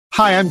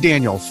Hi, I'm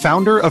Daniel,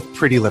 founder of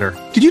Pretty Litter.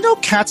 Did you know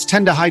cats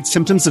tend to hide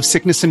symptoms of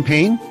sickness and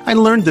pain? I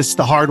learned this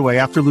the hard way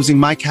after losing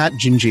my cat,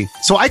 Gingy.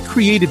 So I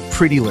created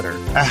Pretty Litter,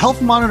 a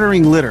health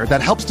monitoring litter that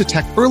helps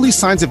detect early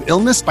signs of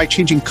illness by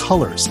changing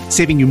colors,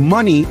 saving you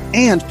money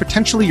and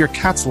potentially your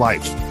cat's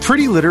life.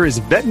 Pretty Litter is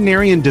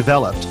veterinarian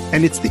developed,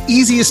 and it's the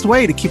easiest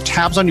way to keep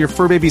tabs on your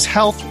fur baby's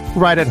health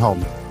right at home.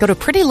 Go to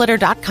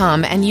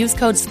prettylitter.com and use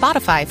code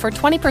SPOTIFY for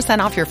 20%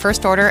 off your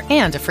first order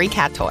and a free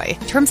cat toy.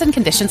 Terms and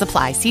conditions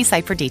apply. See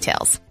site for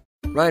details.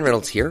 Ryan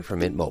Reynolds here from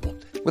Mint Mobile.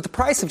 With the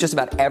price of just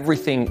about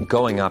everything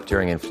going up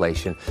during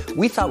inflation,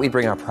 we thought we'd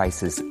bring our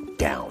prices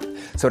down.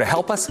 So to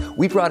help us,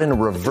 we brought in a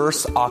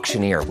reverse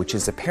auctioneer, which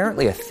is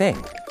apparently a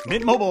thing.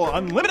 Mint Mobile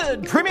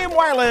Unlimited Premium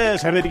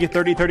Wireless. How to get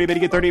 30, 30, bit to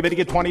get 30, bit to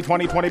get 20,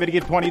 20, 20, bit to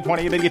get 20,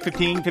 20, bit to get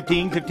 15,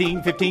 15,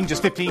 15, 15,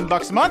 just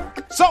 $15 a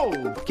month?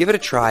 Sold! Give it a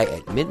try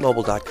at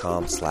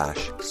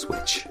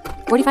mintmobile.com/switch.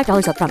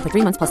 $45 up front for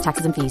 3 months plus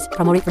taxes and fees.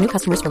 Promo rate for new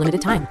customers for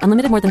limited time.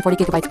 Unlimited more than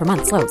 40 gigabytes per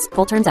month. Slows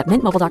full terms at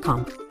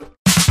mintmobile.com.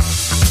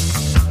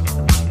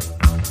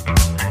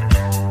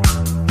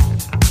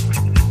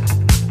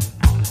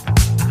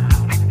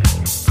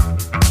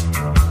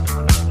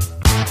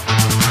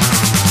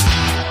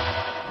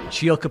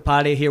 Sheil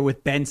Kapadia here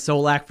with Ben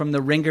Solak from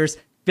the Ringers.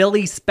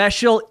 Philly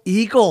special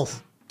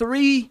Eagles,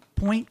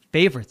 3-point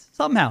favorites.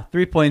 Somehow,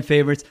 3-point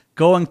favorites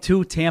going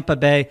to Tampa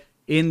Bay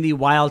in the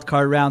wild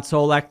card round.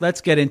 Solak,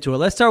 let's get into it.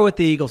 Let's start with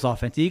the Eagles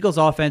offense. The Eagles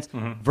offense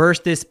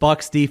versus this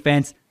Bucs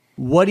defense.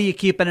 What are you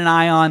keeping an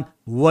eye on?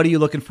 What are you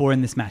looking for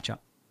in this matchup?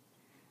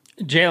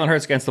 Jalen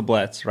Hurts against the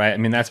blitz, right? I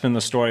mean, that's been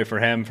the story for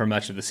him for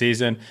much of the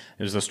season.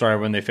 It was the story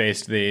when they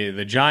faced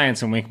the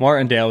Giants and Wink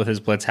Martindale with his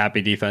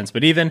blitz-happy defense.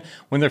 But even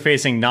when they're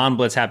facing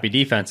non-blitz-happy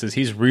defenses,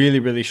 he's really,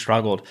 really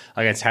struggled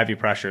against heavy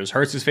pressures.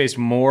 Hurts has faced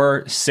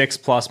more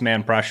 6+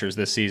 man pressures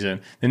this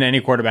season than any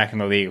quarterback in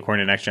the league,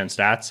 according to Next Gen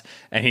Stats.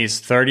 And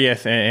he's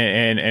 30th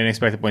in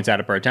expected points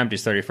added per attempt.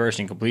 He's 31st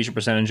in completion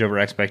percentage over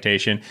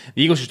expectation.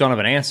 The Eagles just don't have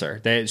an answer.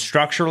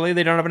 Structurally,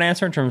 they don't have an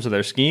answer in terms of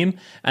their scheme.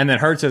 And then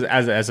Hurts,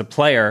 as a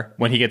player,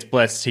 when he gets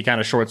blitzed, he kind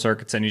of short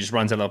circuits and he just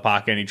runs out of the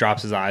pocket and he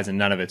drops his eyes and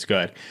none of it's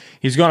good.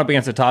 He's going up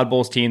against a Todd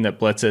Bowles team that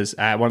blitzes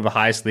at one of the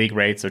highest league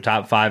rates. They're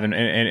top 5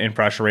 in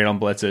pressure rate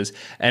on blitzes.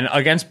 And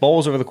against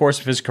Bowles over the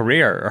course of his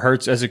career,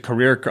 Hurts has a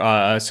career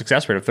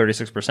success rate of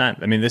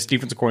 36%. I mean, this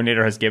defensive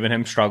coordinator has given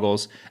him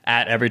struggles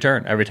at every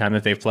turn, every time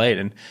that they've played.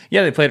 And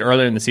yeah, they played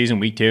earlier in the season,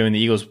 week 2, and the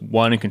Eagles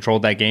won and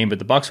controlled that game, but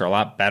the Bucs are a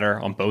lot better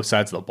on both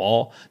sides of the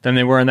ball than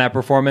they were in that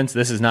performance.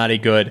 This is not a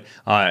good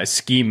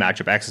scheme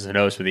matchup, X's and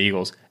O's for the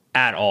Eagles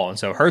at all. And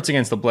so Hurts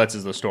against the blitz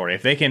is the story.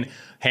 If they can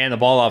hand the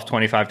ball off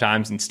 25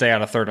 times and stay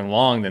out of 3rd and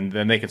long,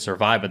 then they can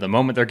survive. But the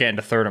moment they're getting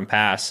to 3rd and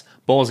pass,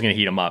 Bowles is going to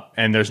heat them up.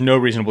 And there's no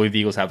reason to believe the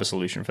Eagles have a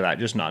solution for that.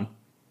 Just none.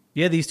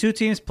 Yeah, these two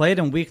teams played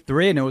in week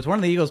 3, and it was one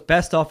of the Eagles'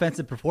 best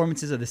offensive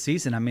performances of the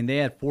season. I mean, they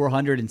had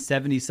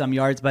 470-some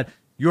yards, but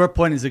your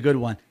point is a good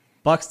one.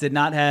 Bucs did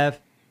not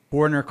have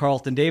corner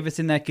Carlton Davis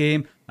in that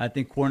game. I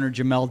think corner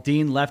Jamel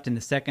Dean left in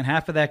the second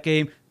half of that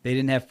game. They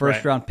didn't have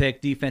first-round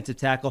pick defensive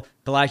tackle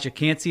Kalijah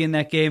Cansey in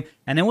that game.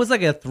 And it was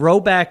like a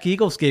throwback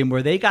Eagles game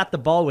where they got the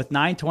ball with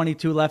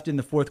 9:22 left in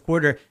the fourth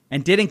quarter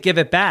and didn't give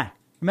it back.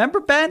 Remember,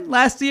 Ben,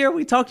 last year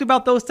we talked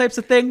about those types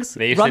of things?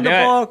 Run the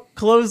ball,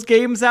 close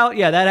games out.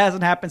 Yeah, that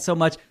hasn't happened so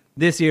much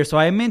this year. So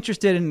I am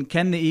interested in,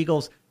 can the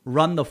Eagles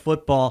run the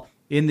football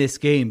in this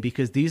game?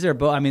 Because these are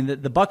both, I mean, the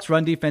Bucs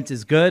run defense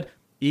is good.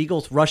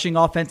 Eagles rushing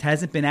offense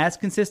hasn't been as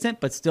consistent,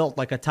 but still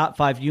like a top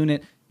 5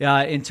 unit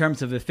in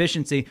terms of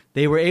efficiency.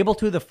 They were able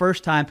to the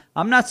first time.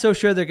 I'm not so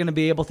sure they're going to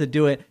be able to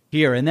do it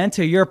here. And then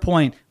to your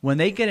point, when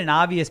they get in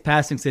obvious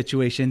passing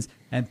situations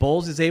and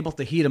Bowles is able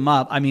to heat them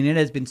up, I mean, it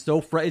has been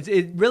so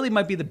it really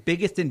might be the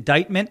biggest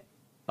indictment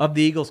of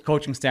the Eagles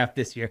coaching staff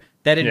this year,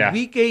 that in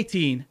week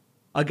 18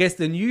 against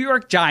the New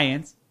York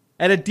Giants,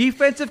 at a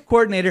defensive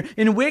coordinator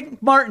in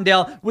Wink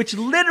Martindale, which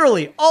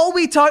literally all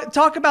we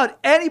talk about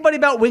anybody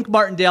about Wink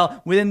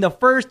Martindale within the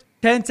first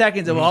 10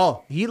 seconds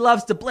of, he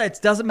loves to blitz.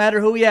 Doesn't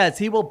matter who he has.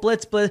 He will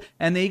blitz.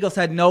 And the Eagles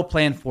had no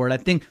plan for it. I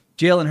think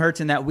Jalen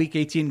Hurts in that week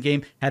 18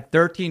 game had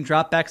 13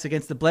 dropbacks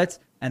against the blitz,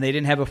 and they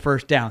didn't have a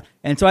first down.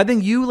 And so I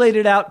think you laid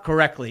it out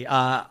correctly.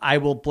 I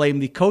will blame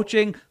the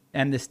coaching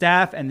and the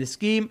staff and the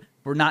scheme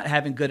for not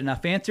having good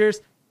enough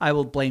answers. I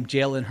will blame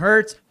Jalen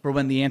Hurts for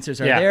when the answers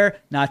are there,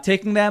 not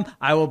taking them.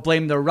 I will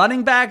blame the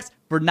running backs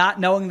for not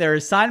knowing their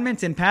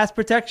assignments in pass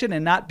protection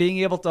and not being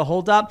able to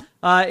hold up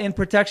in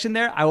protection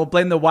there. I will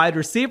blame the wide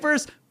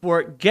receivers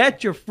for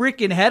get your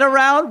freaking head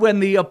around when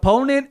the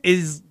opponent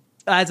has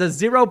a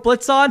 0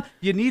 blitz on.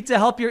 You need to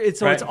help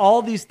it's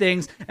all these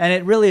things, and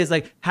it really is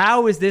like,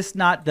 how is this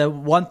not the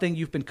one thing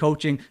you've been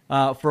coaching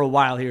for a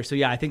while here? So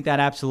yeah, I think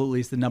that absolutely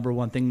is the number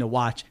one thing to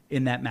watch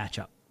in that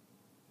matchup.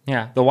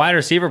 Yeah, the wide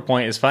receiver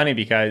point is funny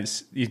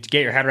because you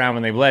get your head around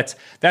when they blitz.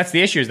 That's the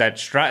issue, is that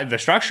the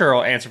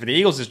structural answer for the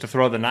Eagles is to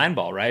throw the 9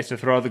 ball, right? To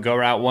throw the go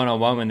route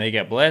one-on-one when they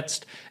get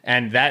blitzed.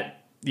 And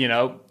that,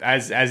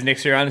 as Nick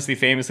Sirianni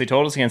famously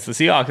told us against the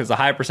Seahawks, is a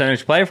high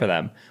percentage play for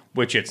them.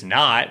 which it's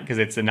not because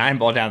it's a 9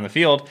 ball down the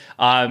field.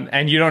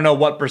 And you don't know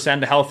what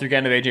percent of health you're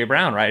getting of A.J.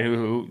 Brown, right?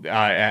 Who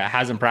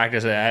hasn't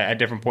practiced at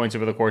different points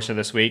over the course of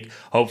this week,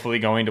 hopefully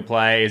going to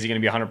play. Is he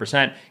going to be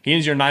 100%? He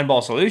is your 9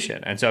 ball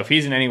solution. And so if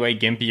he's in any way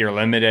gimpy or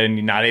limited and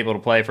you're not able to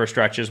play for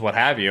stretches, what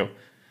have you,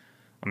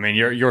 I mean,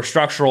 your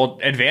structural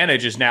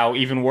advantage is now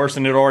even worse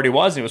than it already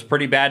was. It was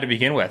pretty bad to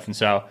begin with. And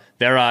so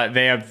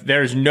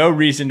there's no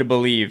reason to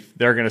believe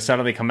they're going to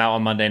suddenly come out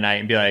on Monday night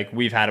and be like,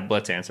 we've had a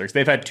blitz answer. Because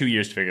they've had 2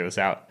 years to figure this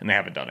out, and they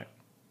haven't done it.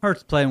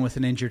 Hurts playing with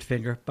an injured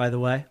finger, by the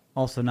way.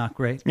 Also not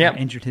great. Yeah,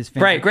 injured his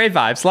finger. Great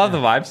vibes. Love the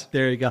vibes.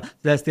 There you go.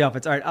 That's the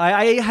offense. All right,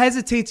 I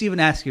hesitate to even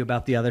ask you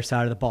about the other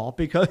side of the ball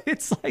because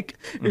it's like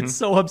it's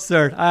so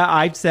absurd.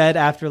 I've said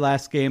after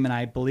last game, and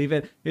I believe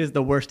it is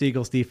the worst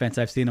Eagles defense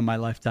I've seen in my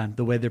lifetime.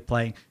 The way they're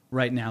playing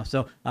right now.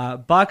 So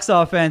Bucs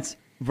offense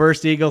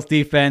versus Eagles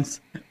defense.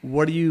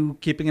 What are you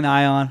keeping an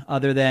eye on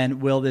other than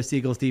will this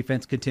Eagles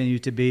defense continue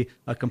to be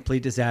a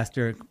complete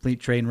disaster, a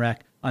complete train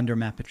wreck under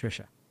Matt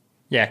Patricia?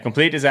 Yeah,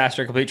 complete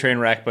disaster, complete train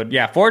wreck. But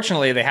yeah,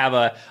 fortunately, they have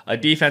a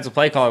defensive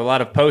play caller, a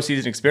lot of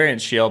postseason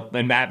experience, Shield,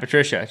 and Matt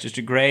Patricia. It's just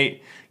a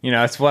great,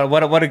 it's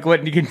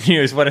what you can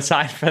use. What a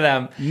sign for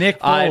them. Nick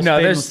Foles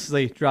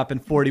famously dropping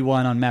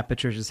 41 on Matt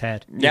Patricia's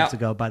head years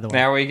ago, by the way.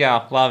 There we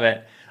go. Love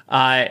it.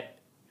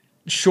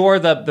 Sure,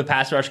 the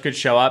pass rush could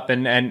show up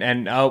and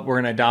we're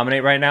going to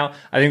dominate right now.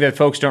 I think that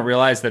folks don't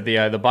realize that the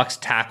Bucs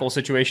tackle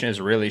situation is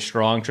really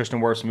strong.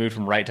 Tristan Wirfs moved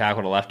from right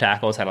tackle to left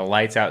tackle. Has had a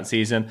lights out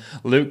season.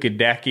 Luke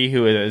Gadecki,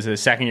 who is a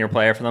second-year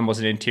player for them, was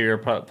an interior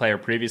player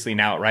previously,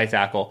 now at right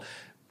tackle.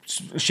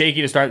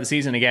 Shaky to start the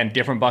season. Again,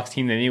 different Bucs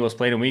team than the Eagles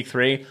played in week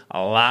 3.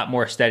 A lot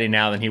more steady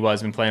now than he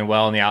was. Been playing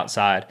well on the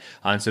outside.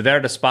 And so they're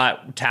at a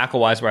spot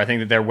tackle-wise where I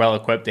think that they're well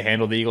equipped to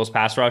handle the Eagles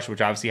pass rush,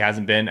 which obviously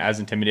hasn't been as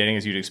intimidating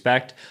as you'd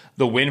expect.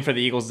 The win for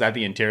the Eagles is at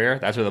the interior.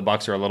 That's where the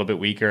Bucs are a little bit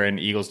weaker, and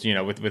Eagles,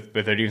 with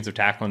their defensive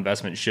tackle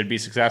investment, should be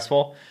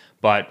successful.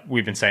 But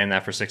we've been saying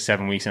that for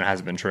 6-7 weeks, and it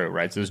hasn't been true,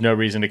 right? So there's no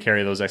reason to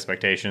carry those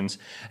expectations.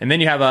 And then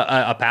you have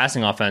a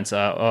passing offense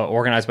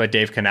organized by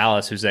Dave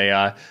Canales, who's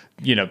via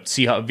the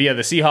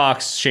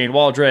Seahawks, Shane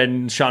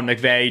Waldron, Sean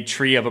McVay,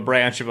 tree of a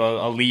branch of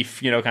a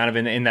leaf, kind of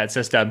in that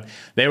system.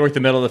 They work the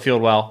middle of the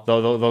field well.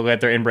 They'll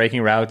get their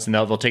in-breaking routes, and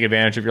they'll take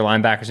advantage of your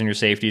linebackers and your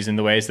safeties in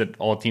the ways that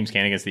all teams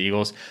can against the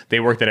Eagles. They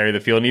work that area of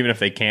the field, and even if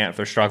they can't, if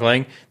they're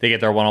struggling, they get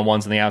their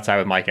one-on-ones on the outside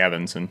with Mike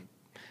Evans. And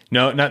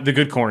no, not the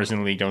good corners in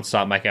the league don't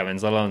stop Mike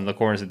Evans, let alone the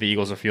corners that the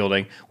Eagles are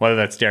fielding, whether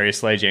that's Darius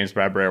Slay, James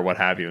Bradbury, or what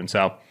have you. And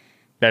so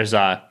there's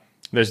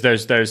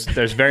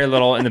very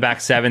little in the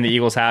back seven the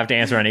Eagles have to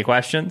answer any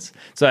questions.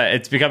 So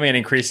it's becoming an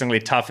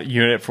increasingly tough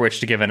unit for which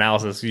to give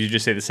analysis. You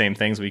just say the same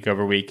things week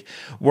over week.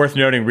 Worth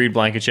noting, Reed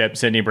Blankenship,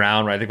 Sidney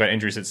Brown, right? They've got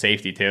injuries at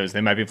safety too, so they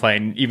might be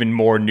playing even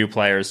more new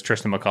players.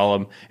 Tristan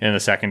McCullum in the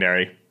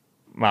secondary.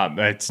 Wow,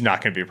 it's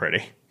not going to be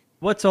pretty.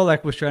 What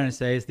Solak was trying to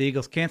say is the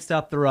Eagles can't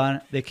stop the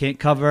run. They can't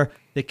cover.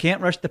 They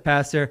can't rush the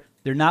passer.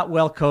 They're not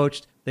well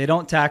coached. They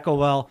don't tackle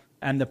well.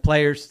 And the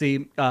players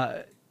seem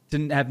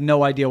didn't have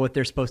no idea what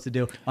they're supposed to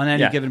do on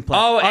any given play.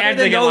 Oh, and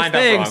they get lined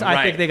up wrong.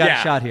 I think they got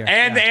a shot here.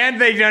 And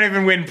they don't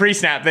even win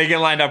pre-snap. They get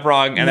lined up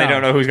wrong, and they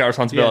don't know who's got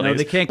responsibilities.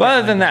 They can't. But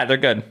other than that, they're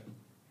good.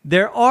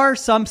 There are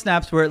some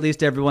snaps where at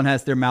least everyone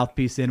has their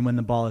mouthpiece in when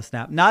the ball is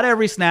snapped. Not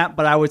every snap,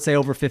 but I would say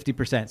over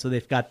 50%. So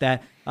they've got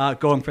that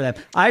going for them.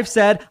 I've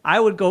said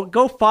I would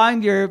go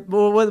find your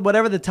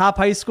whatever the top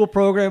high school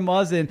program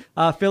was in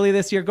Philly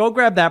this year. Go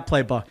grab that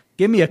playbook.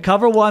 Give me a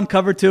cover 1,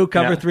 cover 2,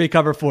 cover 3,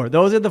 cover 4.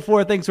 Those are the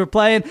 4 things we're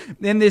playing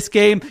in this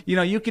game.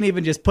 You can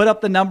even just put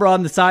up the number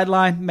on the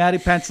sideline, Matty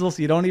Pencils.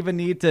 You don't even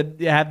need to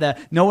have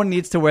that. No one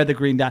needs to wear the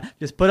green dot.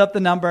 Just put up the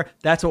number.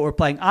 That's what we're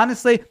playing.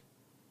 Honestly,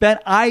 Ben,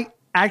 I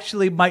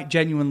actually might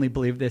genuinely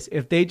believe this.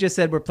 If they just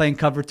said we're playing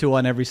cover 2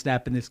 on every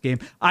snap in this game,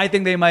 I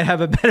think they might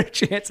have a better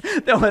chance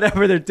than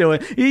whatever they're doing.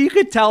 You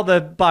could tell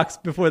the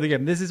Bucs before the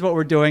game, this is what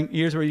we're doing.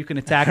 Here's where you can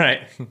attack.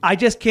 Right. I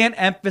just can't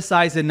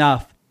emphasize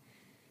enough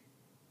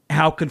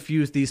how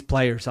confused these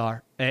players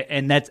are.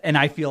 And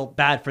I feel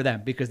bad for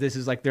them because this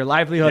is like their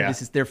livelihood. Yeah.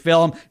 This is their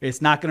film.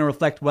 It's not going to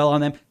reflect well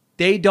on them.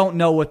 They don't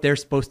know what they're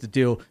supposed to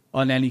do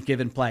on any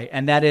given play.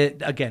 And that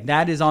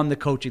is on the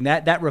coaching.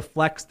 That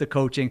reflects the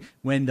coaching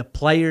when the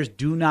players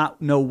do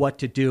not know what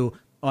to do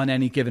on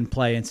any given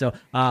play. And so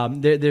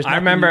there's I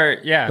remember,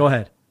 Go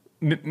ahead.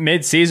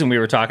 Mid-season, we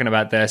were talking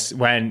about this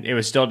when it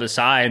was still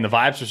Desai and the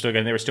vibes were still good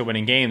and they were still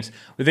winning games,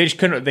 but they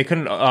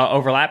couldn't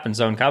overlap in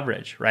zone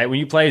coverage, right? When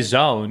you play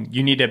zone,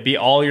 you need to be,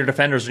 all your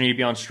defenders need to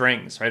be on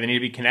strings, right? They need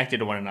to be connected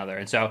to one another.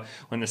 And so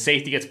when the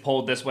safety gets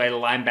pulled this way, the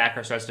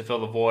linebacker starts to fill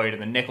the void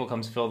and the nickel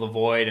comes fill the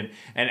void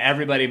and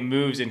everybody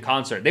moves in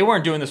concert. They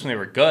weren't doing this when they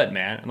were good,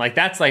 man. And like,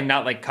 that's like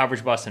not like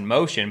coverage bust in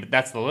motion, but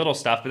that's the little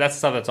stuff, but that's the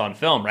stuff that's on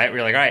film, right? Where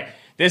you're like, all right,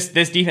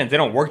 This defense, they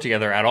don't work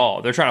together at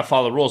all. They're trying to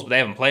follow the rules, but they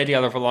haven't played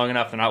together for long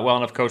enough. They're not well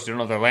enough coached. They don't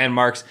know their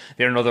landmarks.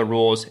 They don't know their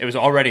rules. It was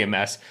already a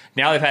mess.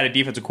 Now they've had a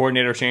defensive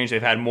coordinator change.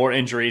 They've had more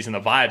injuries, and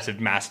the vibes have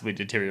massively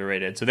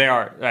deteriorated. So they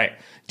are, right,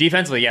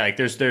 defensively, yeah, like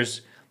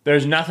there's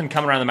there's nothing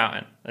coming around the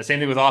mountain. The same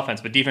thing with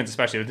offense, but defense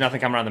especially. There's nothing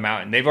coming around the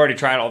mountain. They've already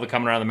tried all the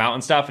coming around the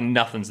mountain stuff, and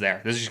nothing's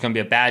there. This is just going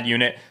to be a bad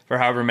unit for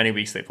however many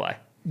weeks they play.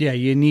 Yeah,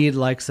 you need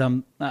like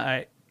some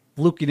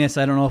flukiness.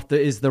 I don't know if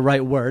that is the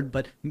right word,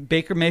 but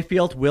Baker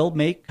Mayfield will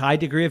make high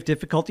degree of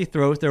difficulty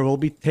throws. There will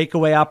be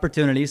takeaway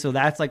opportunities. So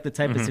that's like the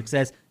type of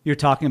success you're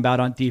talking about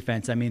on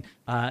defense. I mean,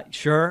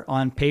 sure,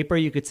 on paper,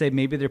 you could say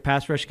maybe their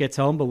pass rush gets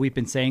home, but we've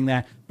been saying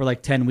that for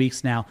like 10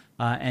 weeks now,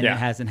 and it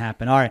hasn't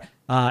happened. All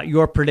right,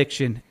 your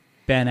prediction,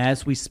 Ben,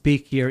 as we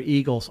speak here,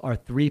 Eagles are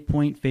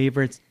 3-point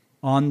favorites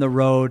on the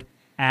road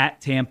at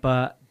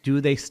Tampa.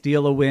 Do they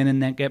steal a win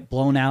and then get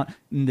blown out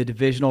in the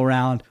divisional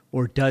round,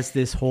 or does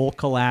this whole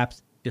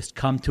collapse just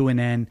come to an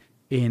end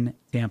in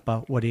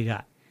Tampa? What do you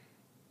got?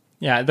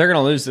 Yeah, they're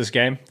going to lose this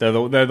game. They're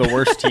the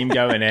worst team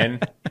going in.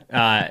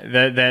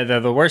 They're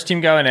the worst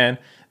team going in.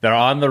 They're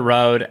on the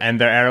road,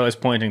 and their arrow is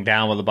pointing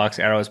down while the Bucs'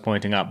 arrow is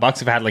pointing up. Bucs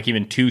have had like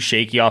even 2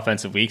 shaky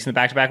offensive weeks in the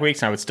back-to-back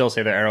weeks, and I would still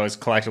say their arrow is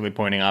collectively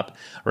pointing up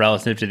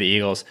relative to the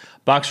Eagles.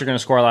 Bucs are going to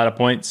score a lot of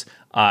points.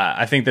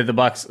 I think that the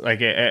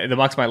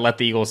Bucs might let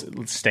the Eagles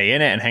stay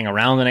in it and hang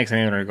around the next. I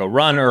think they're going to go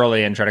run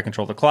early and try to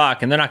control the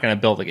clock, and they're not going to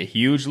build like a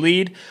huge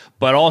lead.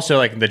 But also,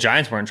 like the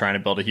Giants weren't trying to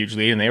build a huge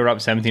lead, and they were up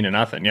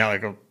 17-0. Yeah,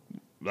 like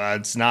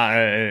it's not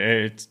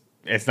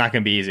going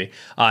to be easy.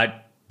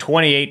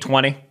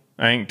 28-20.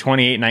 I think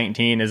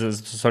 28-19 is the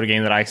sort of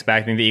game that I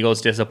expect. I think the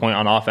Eagles disappoint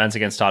on offense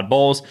against Todd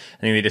Bowles.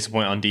 I think they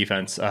disappoint on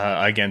defense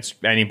against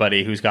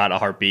anybody who's got a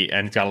heartbeat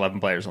and it's got 11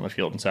 players on the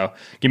field. And so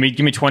give me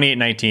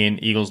 28-19.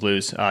 Eagles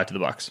lose to the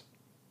Bucs.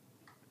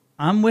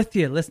 I'm with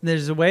you. Listen,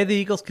 there's a way the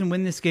Eagles can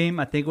win this game.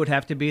 I think it would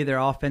have to be their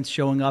offense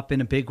showing up in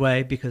a big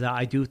way, because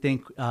I do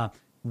think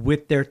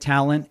with their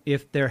talent,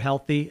 if they're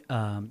healthy,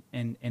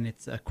 and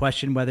it's a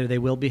question whether they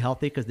will be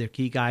healthy because their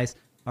key guys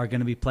are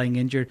going to be playing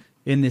injured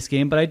in this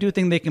game. But I do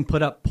think they can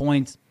put up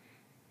points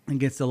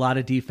against a lot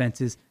of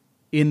defenses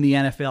in the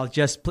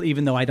NFL,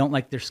 even though I don't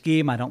like their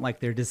scheme, I don't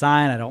like their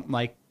design, I don't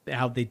like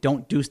how they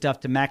don't do stuff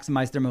to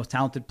maximize their most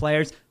talented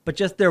players, but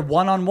just their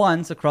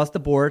one-on-ones across the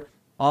board,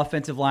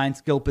 offensive line,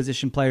 skill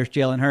position players,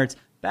 Jalen Hurts,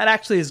 that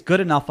actually is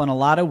good enough on a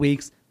lot of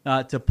weeks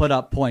to put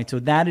up points. So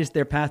that is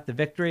their path to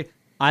victory.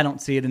 I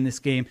don't see it in this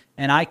game,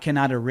 and I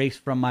cannot erase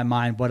from my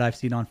mind what I've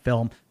seen on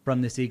film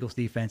from this Eagles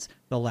defense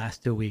the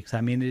last 2 weeks.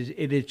 I mean,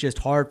 it is just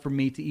hard for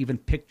me to even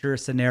picture a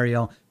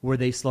scenario where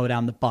they slow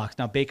down the Bucs.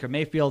 Now, Baker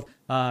Mayfield,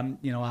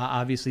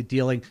 obviously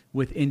dealing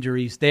with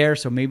injuries there,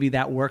 so maybe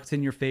that works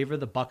in your favor.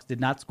 The Bucs did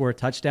not score a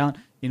touchdown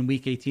in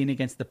Week 18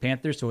 against the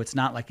Panthers, so it's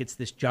not like it's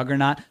this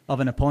juggernaut of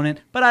an opponent.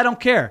 But I don't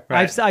care.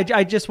 Right.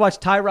 I just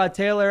watched Tyrod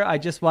Taylor. I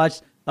just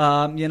watched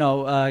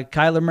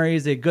Kyler Murray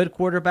is a good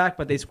quarterback,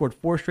 but they scored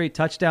 4 straight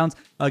touchdowns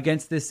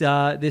against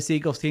this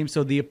Eagles team.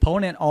 So the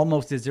opponent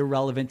almost is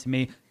irrelevant to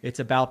me. It's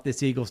about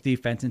this Eagles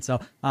defense. And so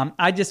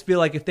I just feel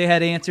like if they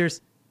had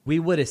answers, we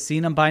would have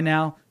seen them by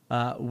now.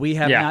 We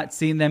have not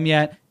seen them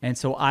yet. And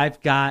so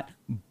I've got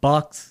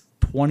Bucs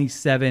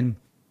 27,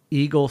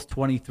 Eagles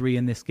 23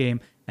 in this game.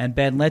 And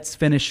Ben, let's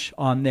finish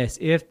on this.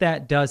 If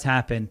that does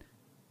happen,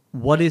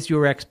 what is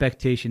your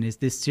expectation? Is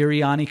this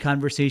Sirianni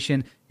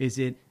conversation? Is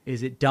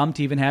it dumb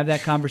to even have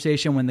that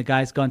conversation when the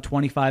guy's gone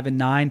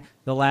 25-9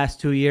 the last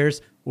 2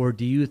 years? Or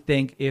do you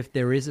think if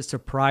there is a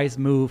surprise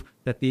move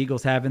that the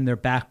Eagles have in their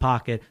back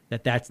pocket,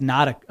 that's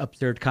not an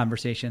absurd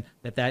conversation,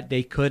 that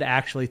they could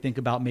actually think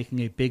about making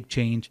a big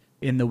change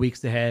in the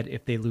weeks ahead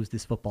if they lose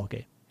this football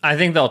game? I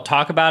think they'll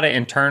talk about it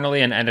internally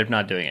and end up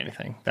not doing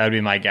anything. That would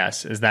be my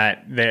guess, is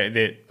that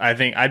I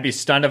think I'd be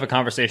stunned if a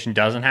conversation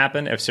doesn't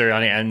happen, if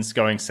Sirianni ends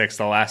going 6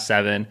 the last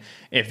 7.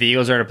 If the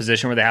Eagles are in a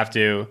position where they have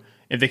to,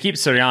 if they keep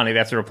Sirianni, they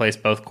have to replace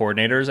both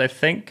coordinators, I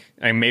think.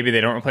 I mean, maybe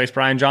they don't replace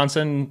Brian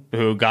Johnson,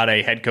 who got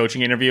a head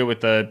coaching interview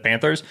with the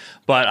Panthers,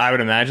 but I would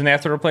imagine they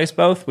have to replace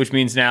both, which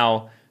means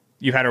now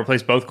you've had to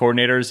replace both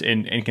coordinators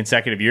in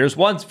consecutive years,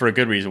 one for a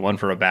good reason, one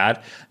for a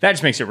bad. That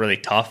just makes it really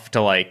tough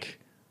to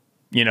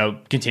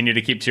continue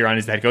to keep Sirianni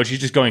as the head coach. He's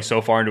just going so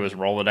far into his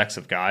Rolodex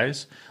of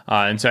guys.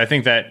 And so I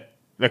think that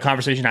the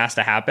conversation has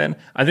to happen.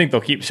 I think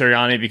they'll keep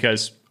Sirianni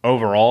because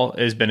overall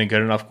has been a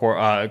good enough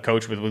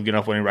coach with a good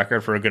enough winning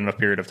record for a good enough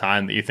period of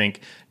time that you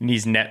think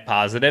he's net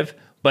positive.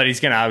 But he's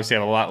going to obviously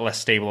have a lot less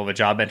stable of a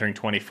job entering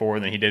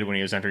 24 than he did when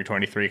he was entering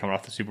 23 coming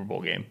off the Super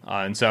Bowl game.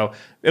 And so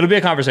it'll be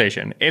a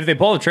conversation. If they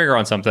pull the trigger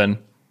on something,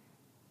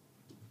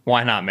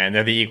 why not, man?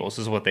 They're the Eagles.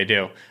 This is what they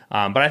do.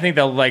 But I think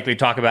they'll likely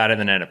talk about it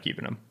and then end up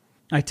keeping him.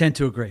 I tend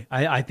to agree.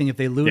 I think if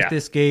they lose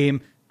this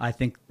game, I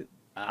think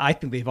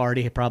they've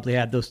already probably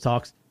had those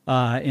talks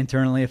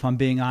internally, if I'm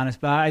being honest.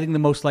 But I think the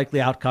most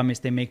likely outcome is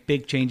they make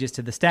big changes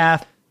to the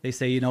staff. They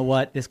say, you know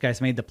what, this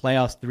guy's made the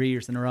playoffs 3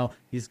 years in a row.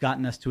 He's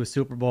gotten us to a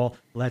Super Bowl.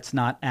 Let's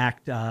not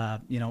act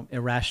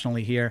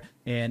irrationally here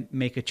and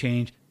make a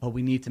change. But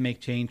we need to make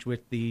change with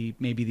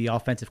maybe the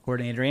offensive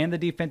coordinator and the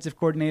defensive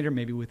coordinator,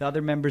 maybe with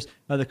other members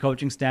of the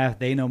coaching staff.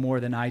 They know more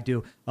than I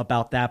do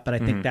about that, but I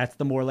think that's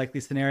the more likely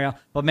scenario.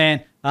 But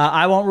man,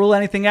 I won't rule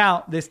anything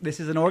out. This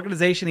is an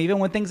organization, even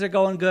when things are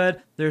going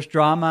good, there's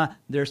drama,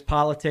 there's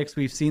politics.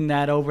 We've seen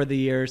that over the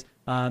years.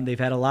 They've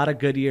had a lot of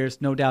good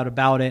years, no doubt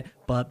about it,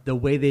 but the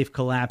way they've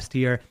collapsed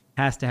here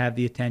has to have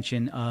the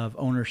attention of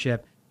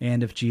ownership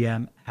and of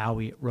GM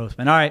Howie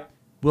Roseman. All right,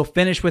 we'll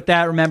finish with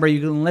that. Remember, you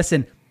can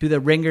listen to the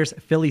Ringers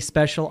Philly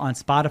special on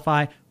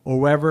Spotify or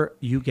wherever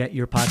you get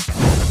your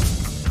podcasts.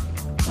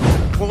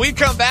 When we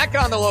come back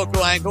on the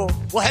local angle,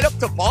 we'll head up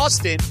to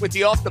Boston with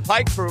the Off the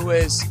Pike crew.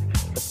 Is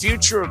the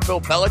future of Bill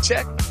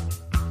Belichick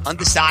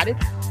undecided?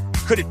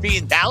 Could it be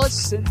in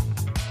Dallas? And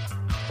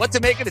what to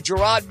make of the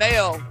Gerard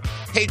Mayo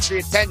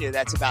Patriot tenure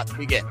that's about to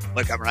begin?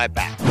 We'll come right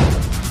back.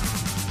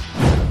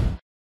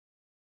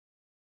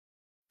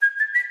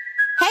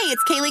 Hey,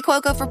 it's Kaylee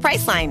Cuoco for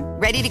Priceline.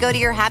 Ready to go to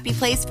your happy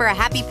place for a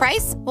happy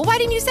price? Well, why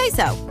didn't you say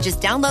so?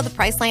 Just download the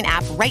Priceline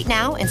app right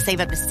now and save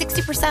up to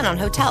 60% on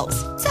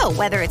hotels. So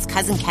whether it's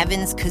Cousin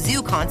Kevin's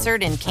Kazoo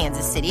Concert in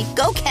Kansas City,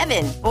 go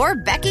Kevin, or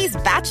Becky's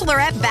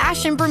Bachelorette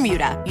Bash in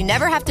Bermuda, you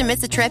never have to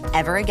miss a trip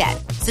ever again.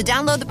 So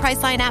download the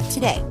Priceline app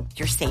today.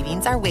 Your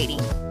savings are waiting.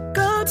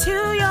 Go to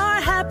your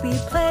happy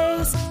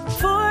place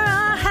for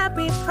a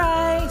happy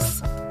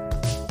price.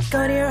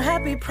 Go to your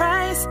happy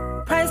price,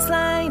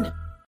 Priceline.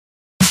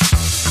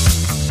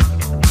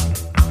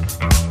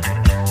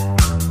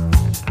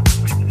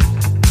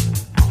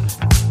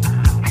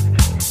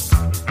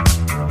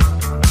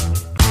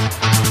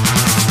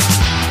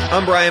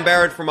 I'm Brian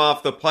Barrett from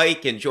Off the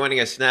Pike, and joining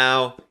us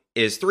now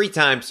is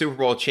three-time Super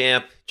Bowl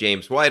champ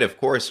James White. Of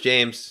course,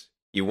 James,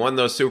 you won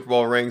those Super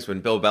Bowl rings when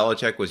Bill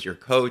Belichick was your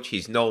coach.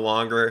 He's no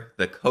longer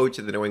the coach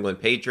of the New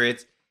England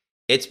Patriots.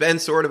 It's been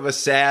sort of a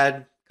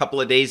sad couple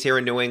of days here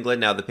in New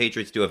England. Now the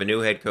Patriots do have a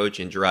new head coach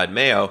in Gerard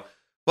Mayo.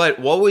 But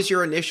what was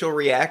your initial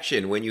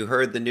reaction when you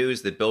heard the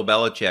news that Bill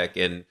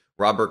Belichick and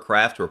Robert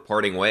Kraft were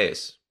parting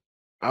ways?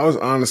 I was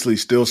honestly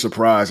still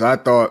surprised. I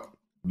thought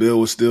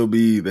Bill would still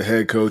be the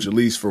head coach at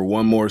least for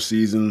one more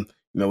season.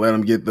 Let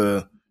him get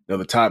the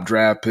top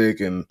draft pick,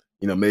 and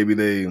maybe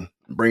they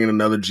bring in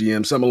another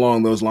GM, something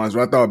along those lines.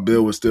 But I thought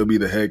Bill would still be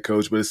the head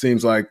coach. But it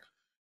seems like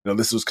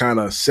this was kind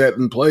of set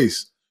in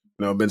place.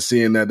 I've been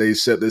seeing that they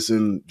set this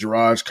in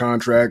Gerard's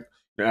contract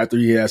after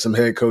he had some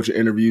head coaching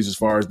interviews as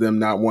far as them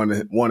not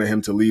wanting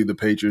him to leave the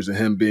Patriots and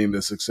him being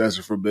the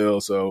successor for Bill.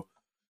 So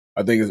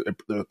I think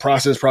the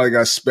process probably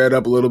got sped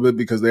up a little bit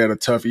because they had a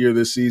tough year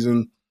this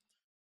season.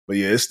 But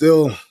yeah, it's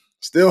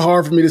still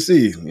hard for me to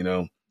see.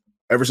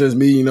 Ever since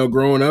me,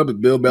 growing up,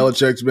 Bill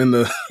Belichick's been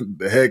the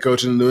head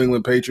coach of the New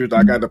England Patriots.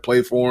 I got to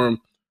play for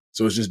him,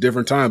 so it's just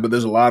different times. But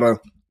there's a lot of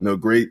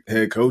great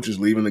head coaches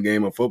leaving the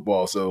game of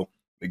football, so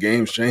the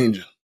game's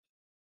changing.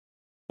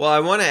 Well, I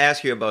want to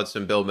ask you about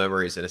some Bill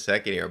memories in a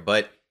second here,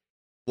 but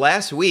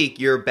last week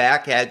you're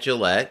back at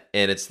Gillette,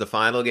 and it's the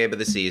final game of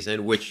the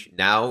season, which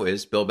now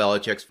is Bill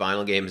Belichick's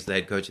final game as the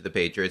head coach of the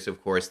Patriots.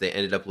 Of course, they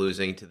ended up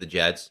losing to the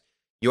Jets.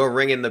 You're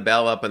ringing the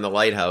bell up in the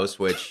lighthouse,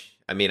 which,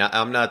 I'm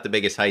not the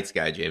biggest heights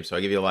guy, James, so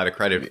I give you a lot of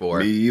credit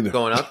for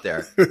going up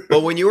there.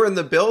 But when you were in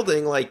the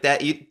building like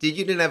that, you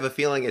didn't have a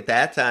feeling at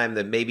that time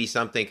that maybe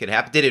something could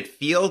happen? Did it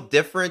feel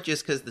different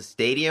just because the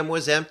stadium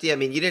was empty? You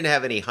didn't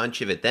have any hunch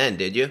of it then,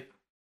 did you?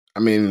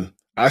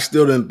 I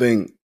still didn't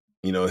think,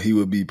 he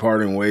would be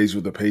parting ways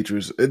with the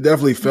Patriots. It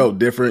definitely felt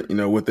different,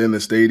 within the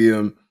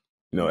stadium.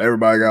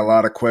 Everybody got a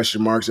lot of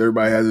question marks.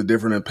 Everybody has a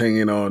different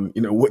opinion on,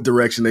 what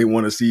direction they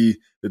want to see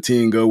the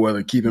team go,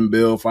 whether keeping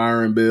Bill,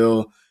 firing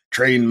Bill,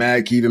 trading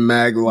Mag, keeping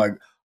Mag, like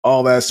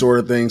all that sort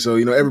of thing. So,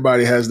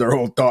 everybody has their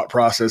whole thought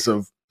process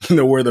of,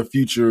 where the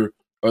future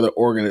or the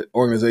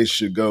organization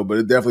should go. But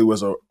it definitely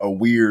was a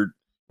weird,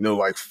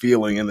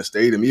 feeling in the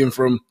stadium, even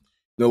from,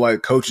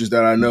 coaches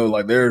that I know,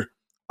 like their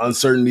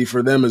uncertainty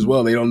for them as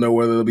well. They don't know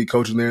whether they'll be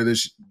coaching there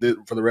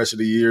for the rest of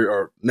the year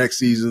or next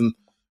season,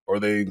 or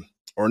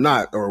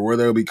not, or where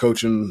they'll be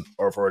coaching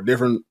or for a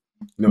different,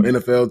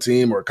 NFL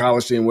team or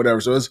college team,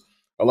 whatever. So it's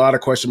a lot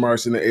of question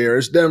marks in the air.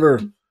 It's never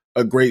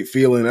a great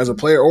feeling as a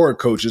player or a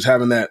coach, just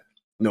having that,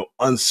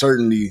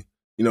 uncertainty,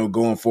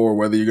 going forward,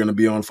 whether you're going to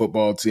be on a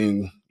football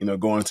team,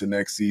 going to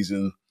next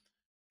season.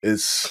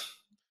 It's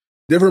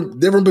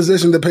different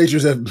position the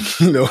Patriots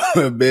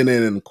have been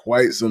in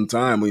quite some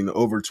time,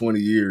 over 20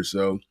 years.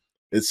 So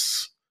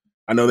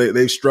I know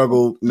they've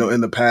struggled,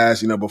 in the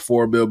past,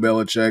 before Bill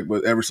Belichick,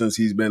 but ever since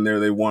he's been there,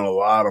 they won a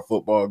lot of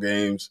football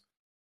games.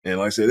 And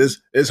like I said,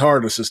 it's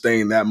hard to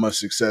sustain that much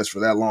success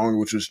for that long,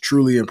 which was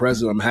truly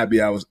impressive. I'm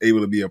happy I was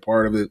able to be a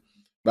part of it,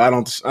 but I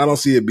don't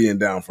see it being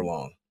down for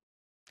long.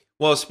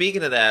 Well,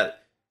 speaking of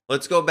that,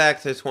 let's go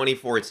back to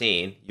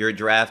 2014. You're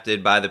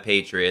drafted by the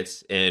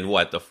Patriots in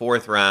the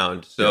fourth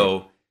round.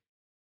 So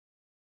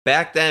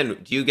back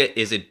then,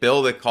 is it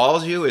Bill that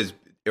calls you?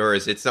 Or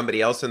is it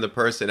somebody else in the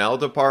personnel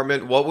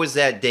department? What was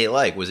that day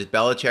like? Was it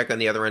Belichick on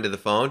the other end of the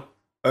phone?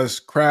 It's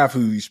Kraft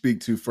who you speak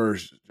to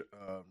first,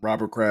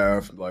 Robert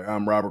Kraft. Like,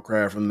 I'm Robert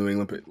Kraft from New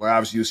England. Like,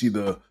 obviously, you'll see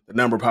the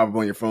number pop up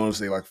on your phone,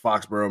 say like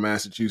Foxborough,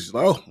 Massachusetts.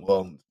 Like, oh,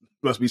 well,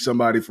 must be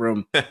somebody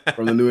from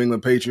the New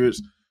England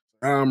Patriots.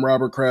 I'm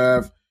Robert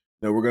Kraft.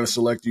 We're going to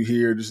select you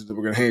here. We're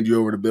going to hand you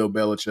over to Bill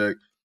Belichick.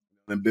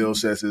 And Bill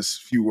says his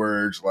few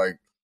words like,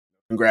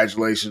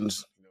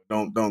 congratulations.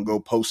 Don't go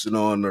posting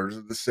on or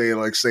saying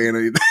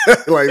anything.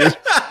 Like,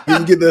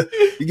 you get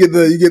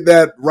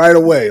that right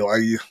away.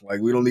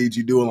 Like we don't need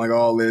you doing like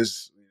all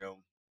this.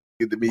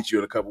 Get to meet you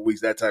in a couple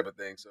weeks, that type of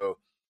thing. So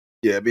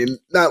yeah, I mean,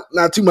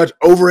 not too much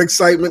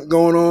overexcitement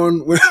going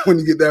on when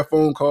you get that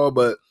phone call,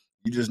 but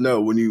you just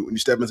know when you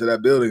step into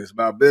that building, it's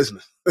about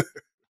business.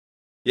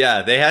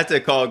 Yeah, they had to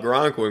call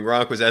Gronk when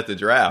Gronk was at the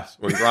draft,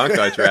 when Gronk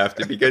got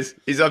drafted, because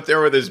he's up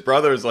there with his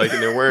brothers, and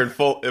they're wearing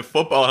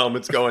football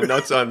helmets going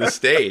nuts on the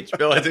stage.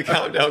 Bill had to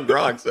count down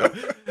Gronk, so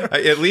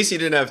at least you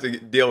didn't have to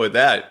deal with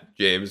that,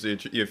 James,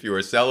 if you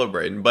were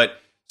celebrating. But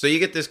so you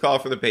get this call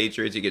from the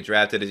Patriots, you get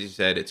drafted, as you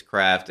said, it's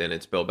Kraft and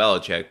it's Bill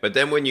Belichick. But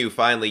then when you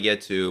finally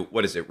get to,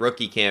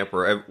 rookie camp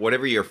or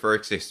whatever your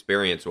first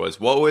experience was,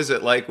 what was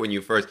it like when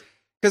you first...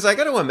 Because I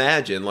got to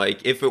imagine,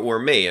 if it were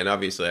me, and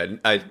obviously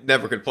I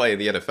never could play in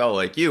the NFL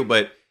like you,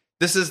 but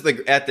this is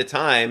at the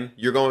time,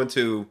 you're going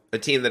to a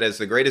team that has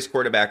the greatest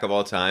quarterback of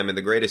all time and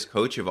the greatest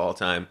coach of all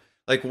time.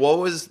 What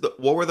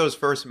were those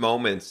first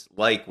moments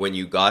like when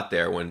you got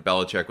there, when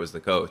Belichick was the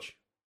coach?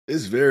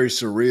 It's very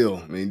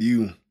surreal. I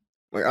mean,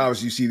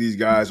 obviously you see these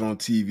guys on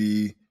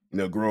TV,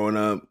 growing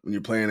up when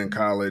you're playing in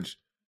college,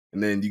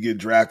 and then you get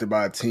drafted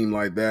by a team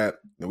like that.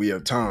 And we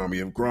have Tom, we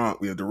have Gronk,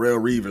 we have Darrelle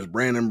Revis,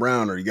 Brandon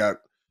Browner, you got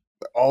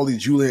all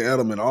these Julian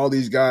Edelman, all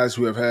these guys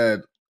who have had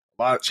a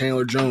lot of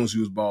Chandler Jones who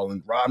was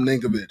balling, Rob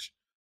Ninkovich,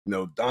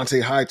 Dante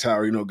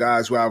Hightower,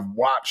 guys who I've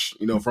watched,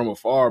 from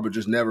afar, but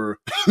just never,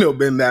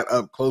 been that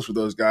up close with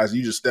those guys.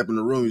 You just step in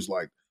the room, he's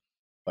like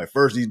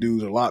first, these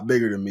dudes are a lot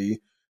bigger than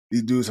me.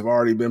 These dudes have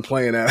already been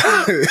playing at,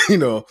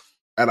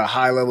 at a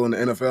high level in the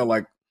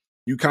NFL.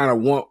 You kind of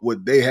want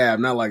what they have,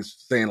 not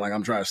saying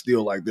I'm trying to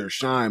steal their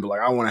shine, but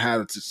I want to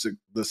have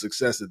the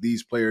success that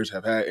these players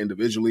have had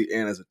individually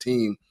and as a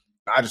team.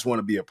 I just want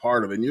to be a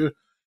part of it. And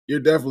you're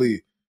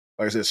definitely,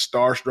 like I said,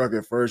 starstruck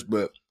at first,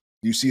 but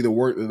you see the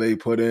work that they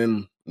put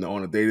in,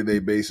 on a day-to-day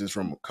basis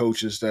from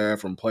coaching staff,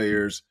 from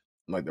players,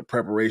 the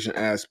preparation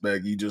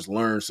aspect. You just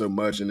learn so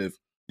much. And if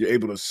you're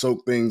able to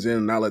soak things in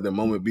and not let the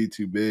moment be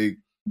too big,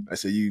 I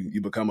say you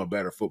become a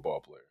better football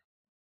player.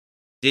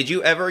 Did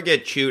you ever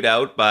get chewed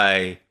out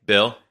by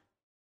Bill?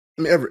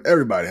 I mean,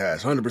 everybody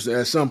has,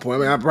 100% at some point.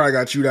 I mean, I probably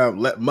got chewed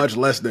out much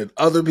less than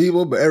other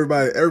people, but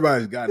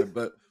everybody's got it.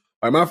 But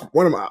I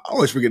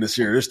always forget to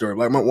share this story.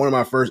 One of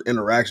my first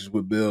interactions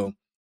with Bill,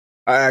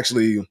 I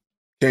actually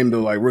came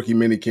to rookie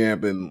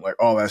minicamp and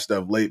all that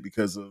stuff late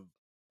because of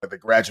the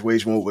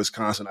graduation with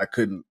Wisconsin. I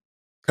couldn't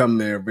come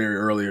there very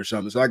early or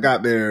something. So I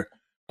got there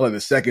the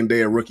second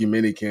day of rookie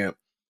minicamp.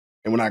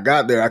 And when I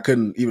got there, I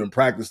couldn't even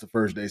practice the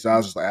first day. So I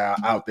was just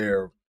out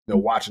there,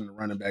 watching the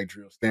running back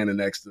drill, standing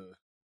next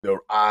to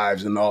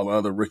Ives and all the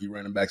other rookie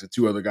running backs, the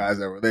two other guys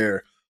that were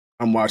there.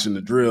 I'm watching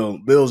the drill.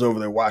 Bill's over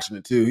there watching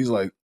it too. He's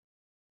like,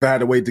 I had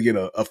to wait to get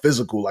a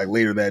physical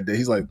later that day.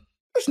 He's like,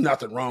 "There's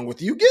nothing wrong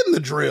with you. Get in the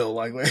drill."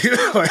 I'm like,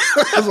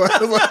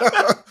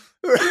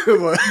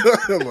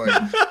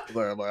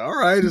 all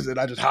right. And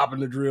I just hop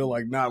in the drill,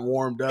 not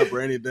warmed up or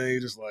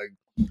anything. Just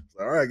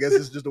all right. I guess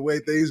it's just the way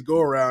things go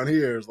around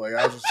here. It's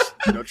I was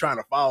just trying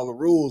to follow the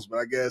rules, but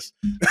I guess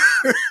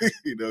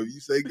you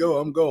say go,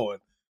 I'm going.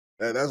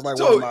 That's one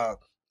of my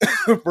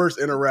first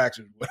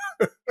interactions.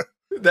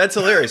 That's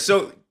hilarious.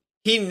 So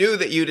he knew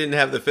that you didn't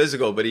have the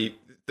physical, but he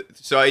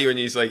saw you and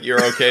he's like,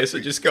 "You're okay, so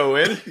just go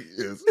in."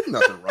 Yes, there's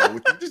nothing wrong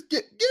with you. Just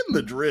get in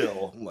the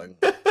drill. I'm like,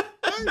 hey,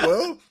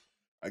 well,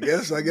 I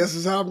guess this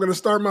is how I'm going to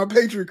start my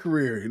Patriot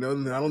career. I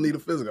don't need a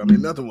physical. I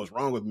mean, nothing was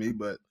wrong with me,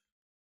 but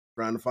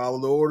trying to follow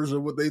the orders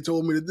of what they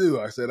told me to do.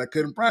 I said I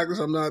couldn't practice.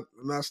 I'm not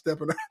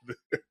stepping out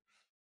there.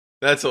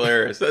 That's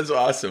hilarious. That's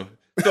awesome.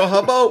 So how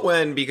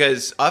about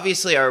because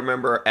obviously I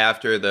remember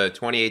after the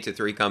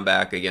 28-3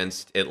 comeback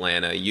against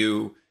Atlanta,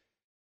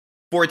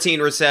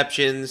 14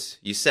 receptions,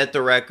 you set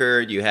the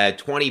record, you had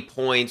 20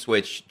 points,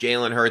 which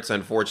Jalen Hurts,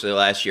 unfortunately,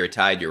 last year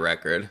tied your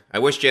record. I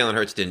wish Jalen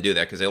Hurts didn't do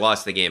that because they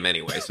lost the game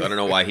anyway, so I don't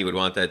know why he would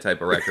want that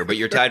type of record. But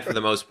you're tied for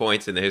the most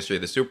points in the history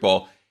of the Super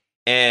Bowl.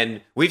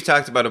 And we've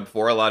talked about it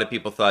before. A lot of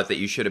people thought that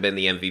you should have been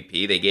the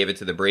MVP. They gave it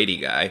to the Brady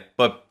guy.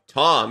 But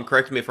Tom,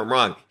 correct me if I'm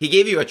wrong, he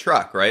gave you a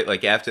truck, right?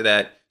 After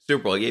that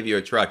Super Bowl, he gave you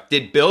a truck.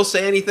 Did Bill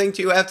say anything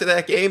to you after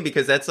that game?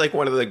 Because that's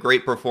one of the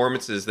great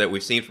performances that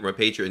we've seen from a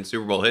Patriot in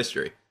Super Bowl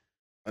history.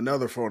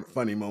 Another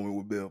funny moment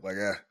with Bill.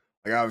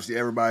 Obviously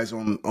everybody's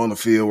on the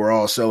field. We're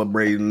all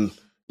celebrating.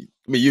 I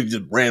mean, you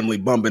just randomly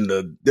bump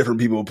into different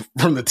people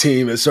from the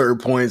team at certain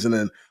points. And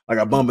then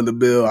I bump into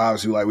Bill.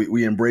 Obviously,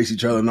 we embrace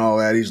each other and all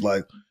that. He's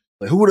like,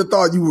 who would have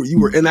thought you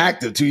were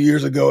inactive 2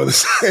 years ago in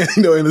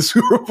the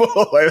Super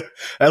Bowl?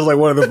 That's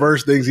one of the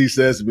first things he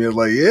says to me. It's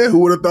yeah, who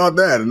would have thought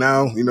that? And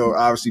now,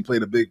 obviously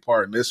played a big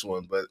part in this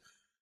one. But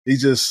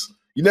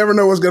you never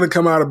know what's going to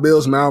come out of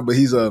Bill's mouth. But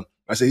he's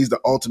the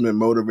ultimate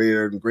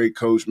motivator and great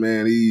coach,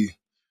 man.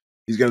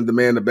 He's going to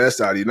demand the best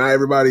out of you. Not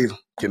everybody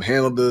can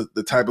handle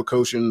the type of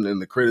coaching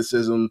and the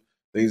criticism,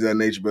 things of that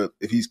nature. But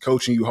if he's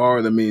coaching you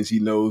hard, that means he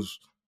knows,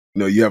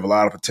 you have a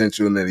lot of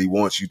potential and that he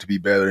wants you to be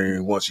better and he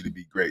wants you to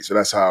be great. So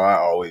that's how I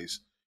always,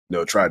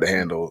 tried to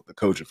handle the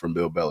coaching from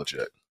Bill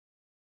Belichick.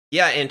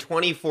 Yeah, in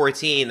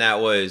 2014,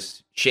 that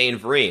was Shane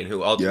Vereen,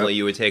 who ultimately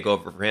you would take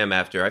over for him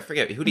after, I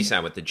forget, who did he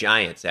sign with? The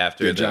Giants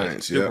after the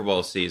Super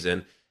Bowl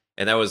season.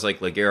 And that was like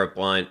LeGarrette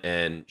Blount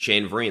and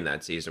Shane Vereen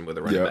that season with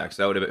the running backs.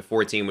 So that would have been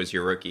 14 was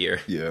your rookie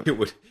year. Yeah.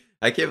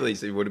 I can't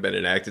believe it would have been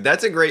enacted.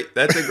 That's a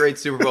great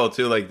Super Bowl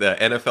too, like the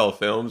NFL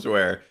films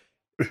where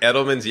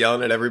Edelman's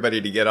yelling at everybody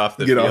to get off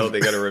the field. They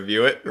got to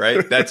review it,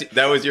 right?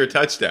 That was your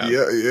touchdown.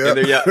 Yeah.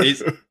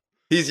 And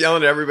he's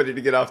yelling at everybody to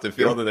get off the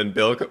field, and then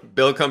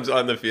Bill comes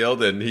on the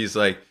field, and he's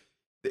like,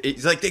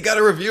 they got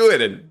to review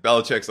it, and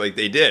Belichick's like,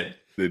 they did.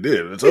 They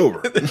did. It's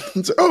over.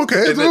 It's over.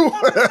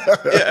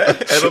 Yeah,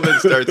 Edelman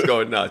starts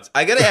going nuts.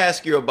 I got to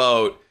ask you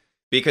about,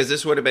 because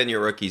this would have been your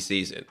rookie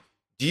season.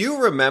 Do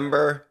you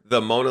remember the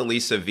Mona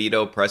Lisa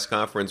Vito press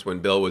conference when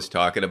Bill was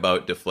talking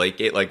about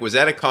Deflategate? Like, was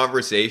that a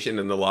conversation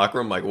in the locker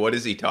room? Like, what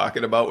is he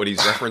talking about when he's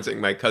referencing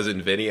my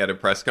cousin Vinny at a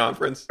press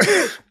conference?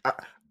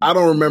 I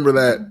don't remember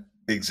that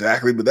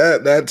exactly, but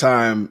that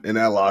time in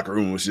that locker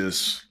room was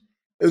just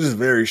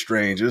very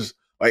strange. It's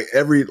like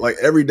every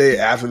day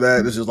after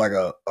that, this is like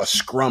a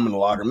scrum in the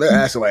locker room. They're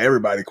asking like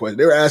everybody questions.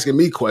 They were asking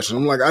me questions.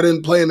 I'm like, I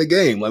didn't play in the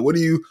game. Like, what are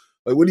you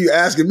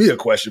asking me a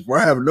question for?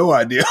 I have no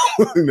idea,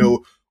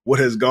 what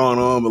has gone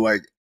on, but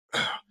like, I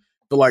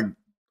feel like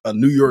a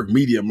New York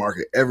media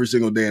market every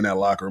single day in that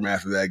locker room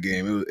after that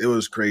game. It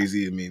was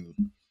crazy. I mean,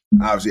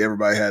 obviously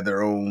everybody had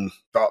their own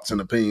thoughts and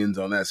opinions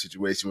on that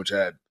situation, which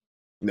had,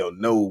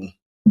 no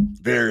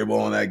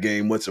variable in that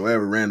game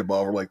whatsoever. Ran the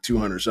ball for like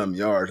 200-something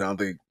yards. I don't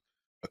think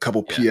a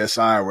couple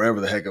PSI or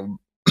whatever the heck of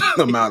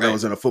amount that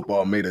was in a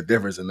football made a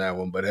difference in that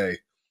one. But hey,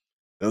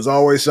 there was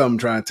always something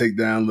trying to take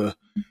down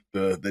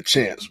the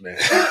champs, man.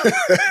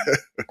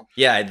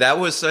 Yeah, that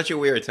was such a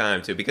weird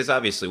time too, because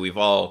obviously we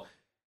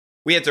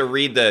had to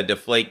read the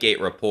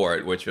Deflategate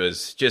report, which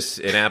was just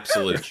an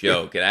absolute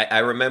joke. And I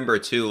remember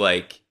too,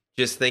 like,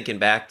 just thinking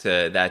back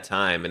to that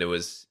time, and it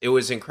was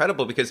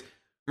incredible because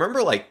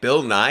remember, like,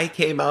 Bill Nye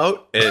came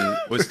out and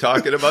was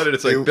talking about it.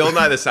 It's like Bill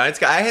Nye the Science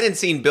Guy. I hadn't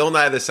seen Bill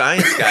Nye the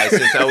Science Guy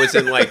since I was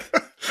in like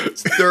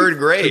third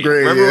grade.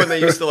 Remember when they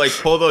used to like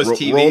pull those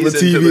TVs? Roll the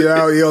TV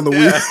out on the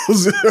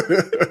wheels.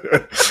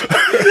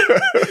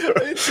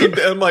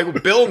 I'm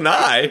like, Bill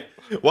Nye?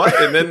 What?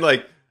 And then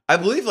like, I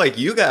believe like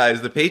you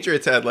guys, the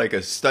Patriots had like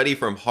a study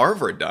from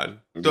Harvard done.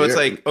 So it's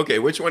like, okay,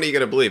 which one are you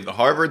going to believe? The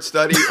Harvard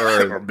study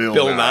or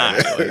Bill Nye?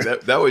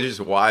 Like, that was just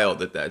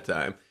wild at that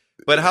time.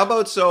 But how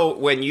about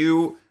when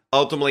you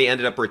ultimately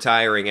ended up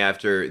retiring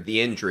after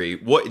the injury,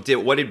 what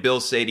did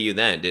Bill say to you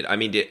then?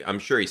 I'm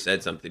sure he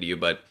said something to you,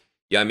 but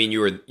yeah, I mean,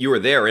 you were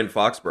there in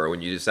Foxborough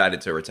when you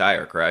decided to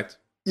retire, correct?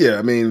 Yeah,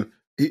 I mean,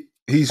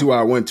 he's who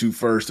I went to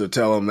first to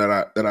tell him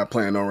that I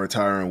planned on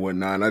retiring and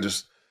whatnot. And I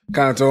just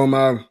kind of told him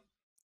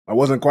I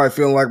wasn't quite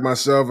feeling like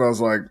myself. I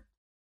was like,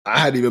 I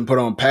hadn't even put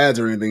on pads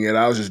or anything yet.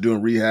 I was just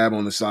doing rehab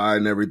on the side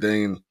and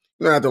everything.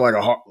 And after like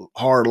a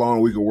hard,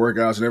 long week of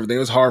workouts and everything, it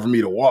was hard for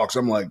me to walk. So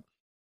I'm like,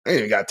 I ain't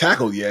even got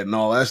tackled yet and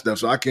all that stuff.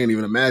 So I can't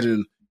even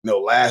imagine,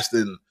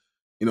 lasting,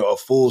 a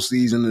full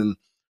season. And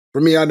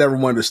for me, I never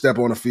wanted to step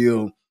on the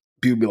field.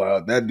 People be like,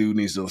 oh, that dude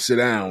needs to sit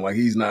down. Like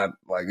he's not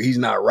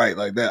right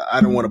like that.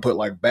 I don't want to put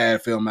like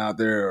bad film out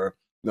there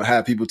or,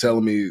 have people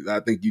telling me, I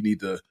think you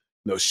need to,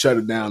 shut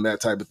it down, that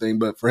type of thing.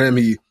 But for him,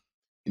 he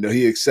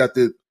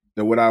accepted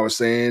what I was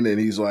saying. And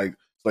he's like,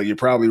 you're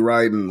probably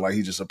right. And like,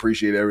 he just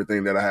appreciated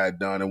everything that I had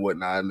done and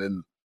whatnot. And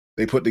then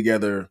they put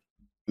together,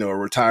 a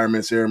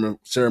retirement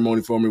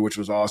ceremony for me, which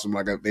was awesome.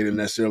 Like they didn't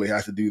necessarily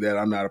have to do that.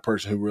 I'm not a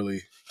person who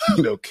really,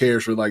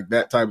 cares for like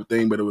that type of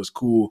thing, but it was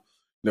cool,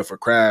 for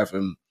Kraft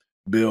and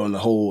Bill and the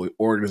whole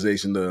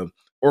organization to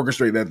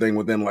orchestrate that thing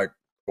within like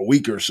a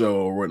week or so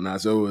or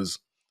whatnot. So it was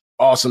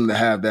awesome to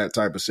have that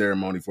type of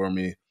ceremony for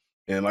me.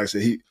 And like I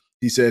said,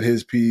 he said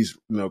his piece,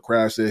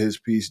 Kraft said his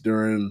piece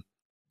during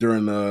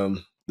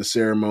the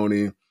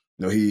ceremony.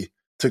 He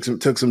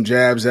took some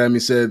jabs at me,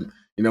 said,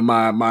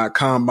 my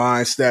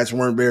combine stats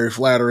weren't very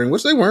flattering,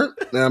 which they weren't.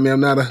 I mean,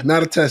 I'm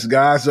not a test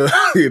guy, so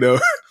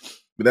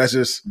but that's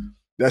just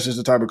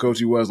the type of coach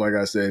he was. Like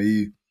I said,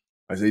 he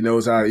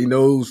knows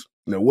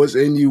what's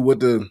in you,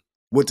 what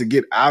to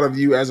get out of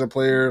you as a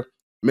player,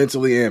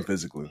 mentally and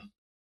physically.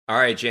 All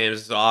right, James,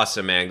 this is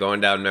awesome, man.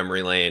 Going down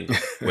memory lane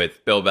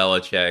with Bill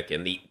Belichick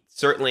and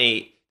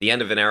certainly the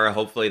end of an era.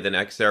 Hopefully, the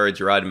next era,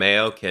 Gerard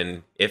Mayo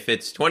can, if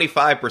it's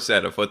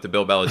 25% of what the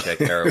Bill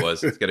Belichick era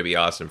was, it's going to be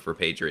awesome for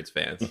Patriots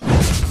fans.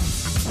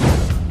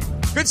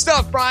 Good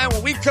stuff, Brian.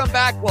 When we come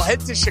back, we'll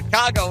head to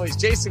Chicago as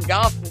Jason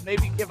Goff will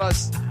maybe give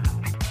us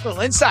a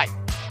little insight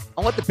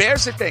on what the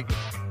Bears are thinking.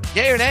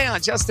 Yay or nay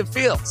on Justin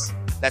Fields.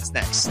 That's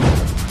next.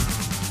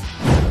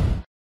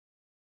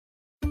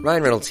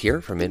 Ryan Reynolds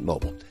here from Mint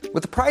Mobile.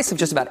 With the price of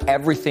just about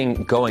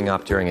everything going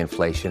up during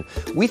inflation,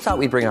 we thought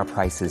we'd bring our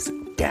prices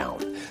down.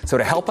 So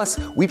to help us,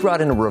 we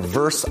brought in a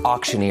reverse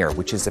auctioneer,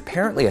 which is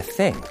apparently a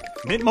thing.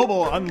 Mint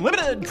Mobile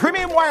Unlimited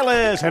Premium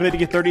Wireless. How to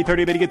get 30,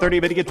 30, how to get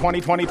 30, how to get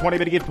 20, 20, 20,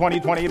 how to get 20,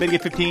 20, how to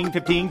get 15,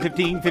 15,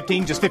 15,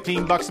 15, just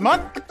 $15 a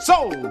month?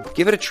 Sold!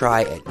 Give it a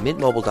try at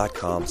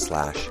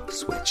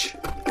mintmobile.com/switch.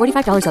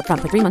 $45 up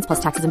front for 3 months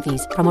plus taxes and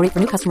fees. Promo rate for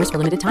new customers for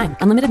limited time.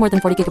 Unlimited more than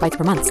 40 gigabytes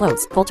per month.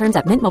 Slows full terms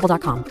at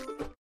mintmobile.com.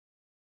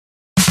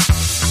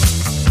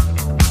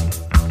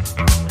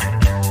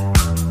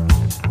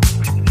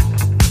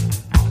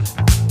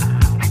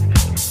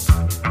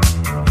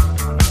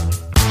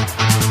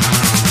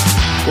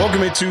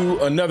 Welcome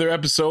into another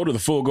episode of the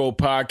Full Go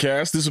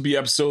Podcast. This will be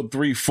episode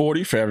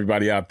 340 for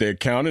everybody out there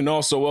counting. And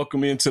also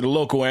welcome into the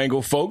local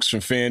angle folks from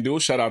FanDuel.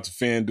 Shout out to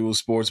FanDuel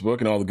Sportsbook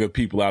and all the good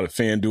people out at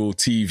FanDuel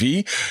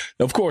TV.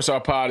 Of course,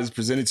 our pod is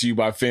presented to you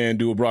by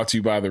FanDuel, brought to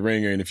you by The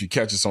Ringer. And if you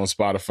catch us on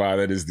Spotify,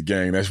 that is the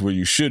gang. That's where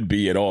you should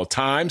be at all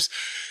times.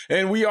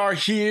 And we are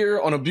here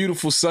on a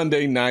beautiful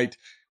Sunday night,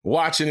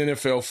 watching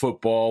NFL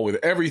football with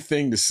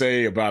everything to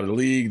say about a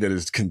league that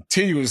is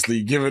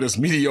continuously giving us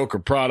mediocre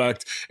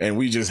product, and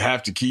we just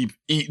have to keep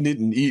eating it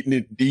and eating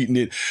it, eating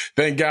it.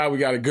 Thank God we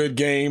got a good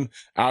game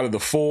out of the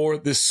 4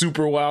 this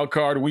super wild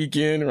card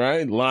weekend,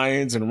 right?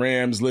 Lions and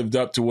Rams lived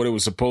up to what it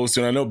was supposed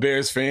to. And I know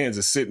Bears fans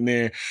are sitting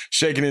there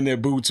shaking in their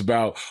boots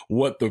about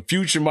what the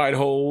future might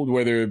hold,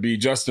 whether it be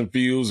Justin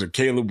Fields or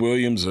Caleb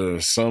Williams or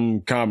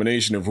some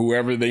combination of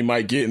whoever they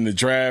might get in the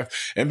draft.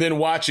 And then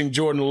watching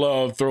Jordan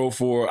Love throw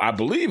for, I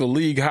believe, a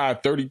league high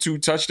 32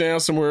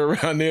 touchdowns somewhere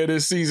around there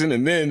this season,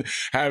 and then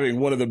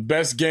having one of the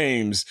best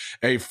games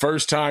a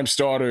first-time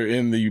starter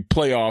in the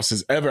playoffs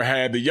has ever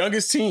had, the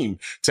youngest team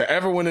to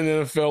ever win an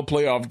NFL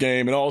playoff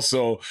game, and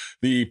also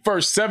the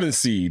first 7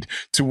 seed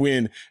to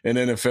win an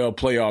NFL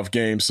playoff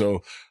game.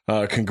 So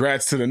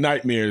congrats to the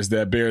nightmares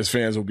that Bears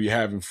fans will be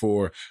having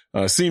for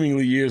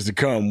seemingly years to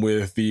come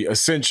with the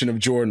ascension of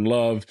Jordan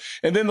Love.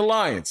 And then the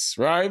Lions,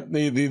 right?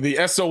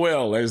 The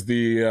SOL, as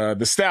the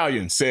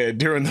Stallion said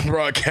during the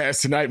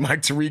broadcast tonight.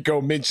 Mike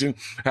Tirico mentioned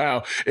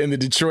how in the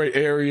Detroit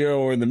area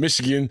or in the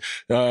Michigan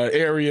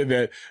area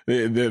that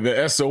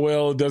the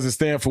SOL doesn't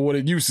stand for what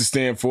it used to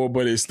stand for,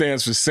 but it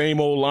stands for same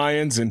old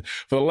Lions. And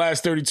for the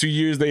last 32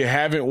 years, they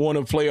haven't won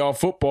a playoff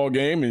football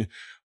game. And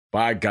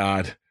by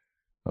God,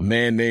 a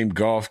man named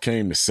Goff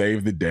came to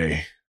save the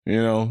day.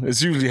 You know,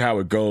 it's usually how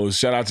it goes.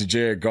 Shout out to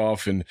Jared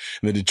Goff and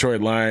the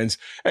Detroit Lions.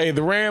 Hey,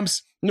 the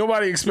Rams,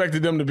 nobody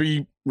expected them to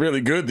be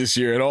really good this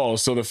year at all.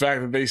 So the fact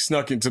that they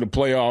snuck into the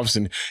playoffs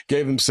and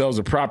gave themselves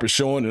a proper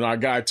showing, and our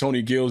guy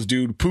Tony Gill's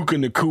dude, Puka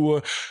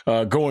Nacua,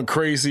 going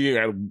crazy.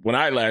 When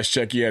I last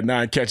checked, he had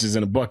 9 catches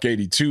and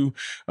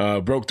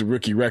 $182, broke the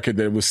rookie record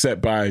that was set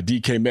by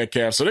DK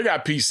Metcalf. So they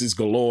got pieces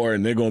galore,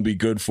 and they're going to be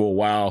good for a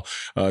while,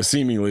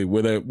 seemingly,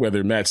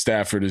 whether Matt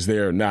Stafford is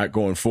there or not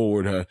going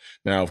forward.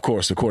 Now, of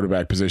course, the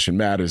quarterback position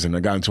matters, and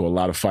I got into a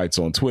lot of fights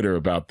on Twitter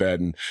about that,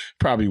 and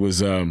probably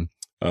was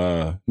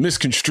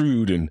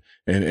misconstrued and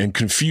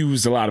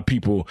confused a lot of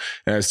people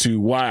as to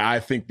why I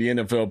think the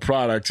NFL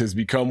product has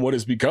become what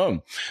it's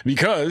become.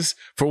 Because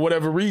for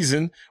whatever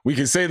reason, we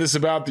can say this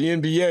about the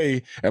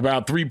NBA,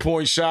 about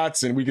 3-point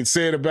shots, and we can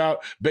say it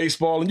about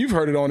baseball, and you've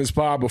heard it on this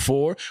pod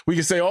before. We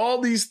can say all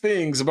these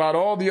things about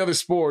all the other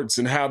sports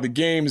and how the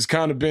game has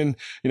kind of been,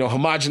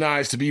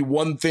 homogenized to be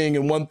one thing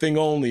and one thing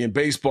only. And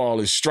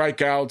baseball is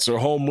strikeouts or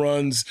home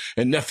runs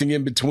and nothing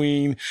in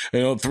between,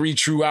 3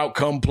 true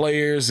outcome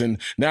players. And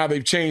now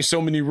they've changed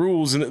so many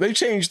rules, and they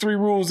changed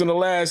 3 rules in the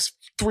last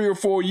 3 or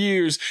 4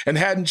 years and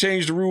hadn't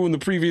changed the rule in the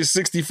previous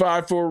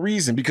 65 for a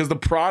reason, because the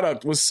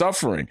product was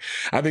suffering.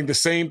 I think the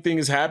same thing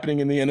is happening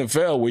in the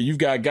NFL, where you've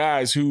got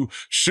guys who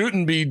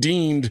shouldn't be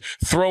deemed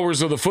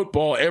throwers of the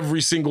football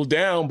every single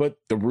down, but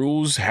the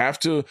rules have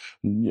to,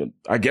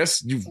 I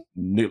guess you've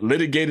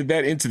litigated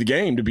that into the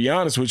game, to be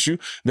honest with you,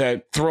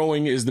 that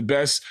throwing is the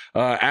best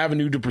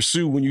avenue to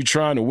pursue when you're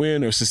trying to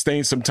win or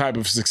sustain some type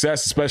of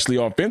success, especially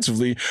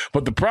offensively.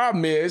 But the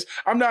problem is,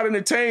 I'm not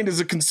entertained as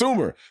a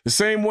consumer. The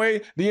same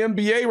way the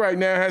NBA right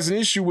now has an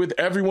issue with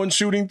everyone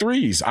shooting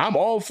threes. I'm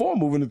all for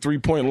moving the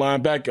 3-point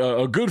line back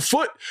a good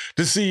foot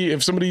to see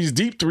if some of these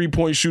deep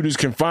 3-point shooters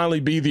can finally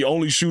be the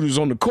only shooters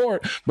on the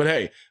court. But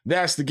hey,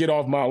 that's the get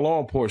off my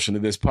lawn portion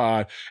of this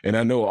pod. And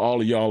I know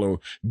all of y'all are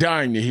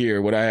dying to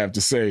hear what I have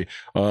to say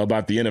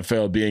about the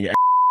NFL being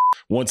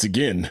once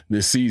again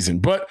this season.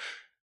 But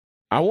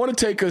I want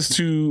to take us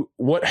to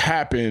what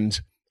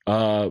happened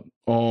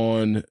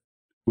on,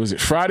 was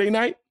it Friday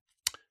night?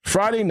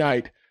 Friday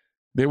night,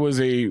 there was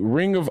a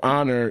Ring of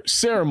Honor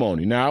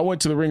ceremony. Now, I went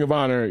to the Ring of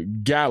Honor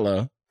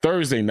gala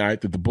Thursday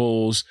night that the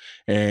Bulls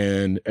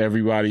and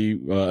everybody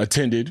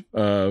attended,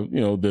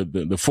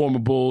 the former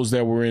Bulls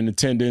that were in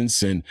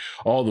attendance and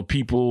all the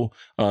people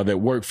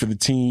that work for the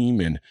team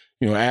and,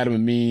 Adam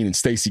Amin and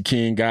Stacey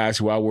King, guys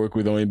who I work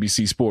with on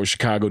NBC Sports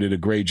Chicago, did a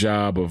great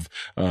job of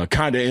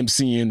kind of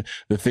emceeing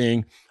the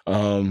thing.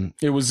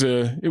 It was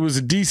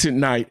a decent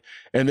night,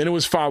 and then it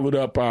was followed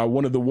up by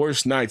one of the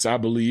worst nights, I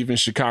believe, in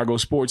Chicago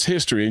sports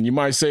history. And you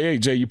might say, hey,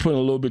 Jay, you're putting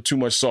a little bit too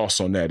much sauce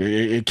on that.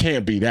 It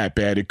can't be that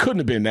bad. It couldn't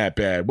have been that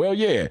bad. Well,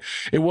 yeah,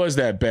 it was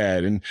that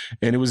bad, and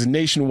it was a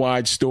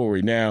nationwide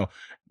story. Now,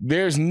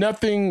 there's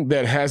nothing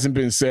that hasn't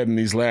been said in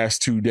these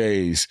last 2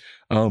 days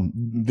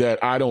that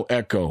I don't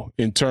echo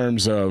in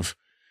terms of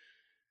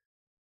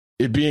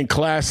it being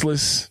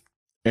classless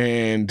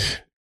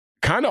and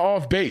kind of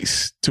off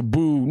base to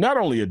boo not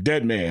only a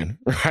dead man,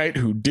 right,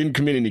 who didn't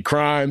commit any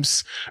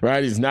crimes,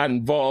 right, is not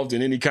involved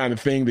in any kind of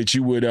thing that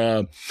you would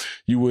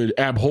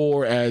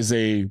abhor as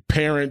a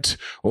parent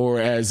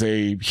or as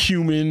a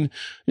human,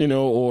 there's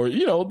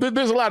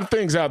a lot of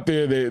things out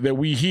there that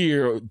we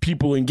hear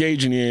people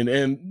engaging in,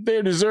 and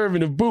they're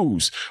deserving of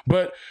boos.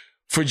 But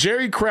for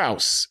Jerry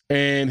Krause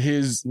and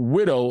his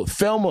widow,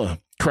 Thelma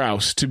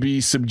Krause, to be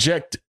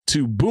subject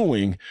to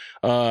booing,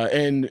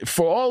 and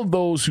for all of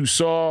those who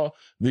saw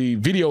the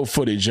video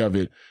footage of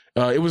it,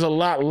 it was a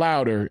lot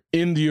louder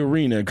in the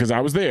arena, because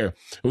I was there.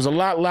 It was a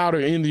lot louder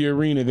in the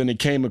arena than it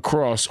came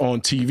across on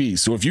TV.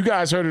 So if you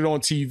guys heard it on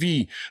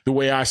TV the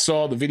way I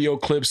saw the video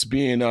clips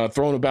being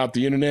thrown about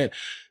the internet,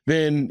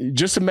 then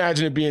just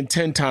imagine it being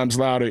 10 times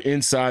louder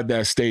inside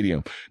that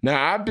stadium.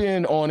 Now, I've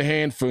been on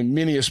hand for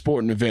many a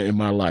sporting event in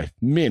my life,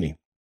 many.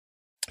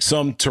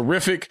 Some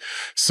terrific,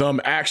 some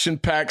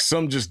action-packed,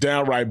 some just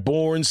downright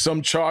boring,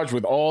 some charged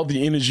with all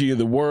the energy of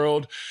the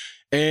world.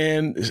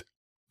 And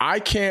I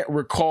can't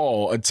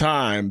recall a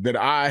time that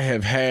I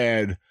have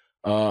had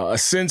a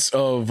sense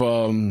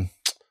of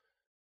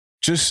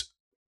just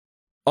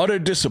utter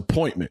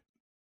disappointment.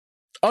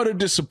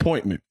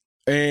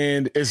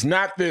 And it's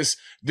not this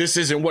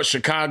isn't what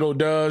Chicago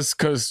does,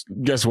 because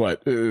guess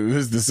what? This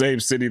is the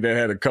same city that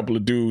had a couple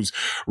of dudes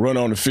run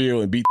on the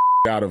field and beat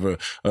out of a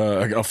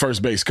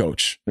first base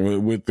coach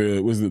with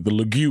the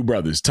Legue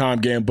brothers, Tom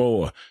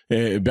Gamboa,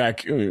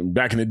 back in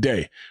the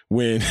day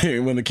when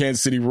the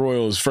Kansas City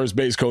Royals first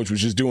base coach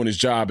was just doing his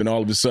job, and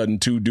all of a sudden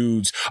two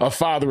dudes, a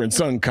father and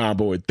son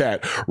combo at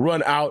that,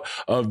 run out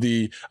of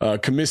the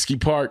Comiskey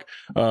Park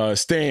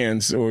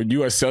stands or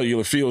U.S.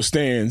 Cellular Field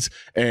stands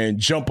and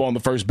jump on the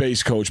first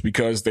base coach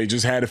because they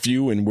just had a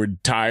few and were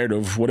tired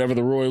of whatever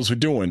the Royals were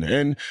doing.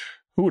 And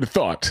who would have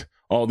thought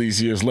all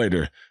these years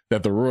later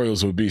that the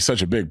Royals would be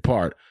such a big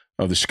part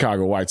of the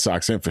Chicago White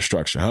Sox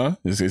infrastructure, huh?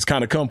 It's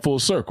kind of come full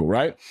circle,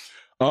 right?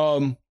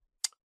 I'm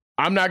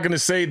not going to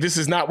say this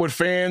is not what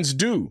fans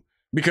do,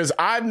 because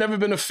I've never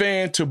been a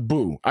fan to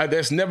boo.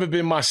 That's never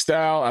been my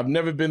style. I've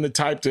never been the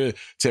type to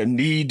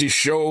need to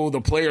show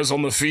the players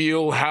on the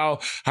field how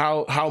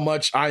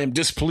much I am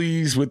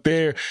displeased with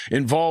their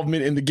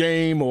involvement in the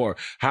game, or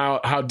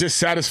how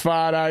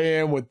dissatisfied I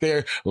am with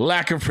their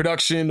lack of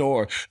production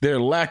or their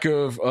lack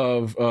of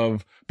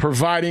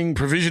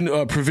provision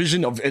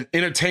of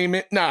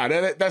entertainment. Nah,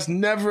 that's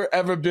never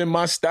ever been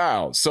my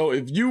style. So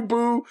if you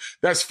boo,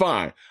 that's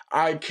fine.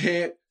 I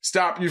can't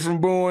stop you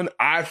from booing.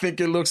 I think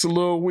it looks a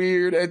little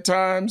weird at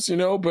times,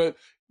 but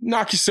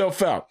knock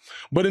yourself out.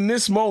 But in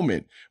this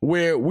moment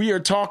where we are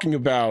talking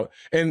about,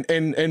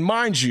 and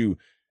mind you,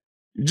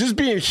 just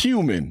being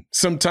human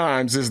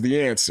sometimes is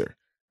the answer,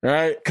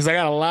 right? Because I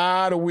got a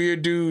lot of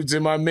weird dudes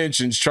in my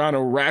mentions trying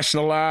to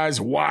rationalize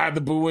why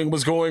the booing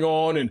was going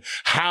on and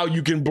how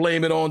you can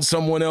blame it on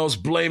someone else,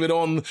 blame it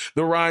on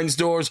the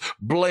Reinsdorfs,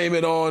 blame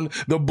it on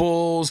the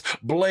Bulls,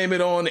 blame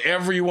it on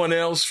everyone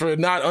else for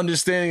not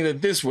understanding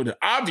that this would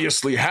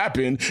obviously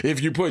happen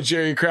if you put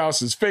Jerry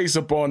Krause's face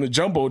up on the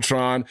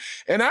Jumbotron.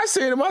 And I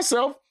say to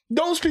myself,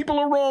 those people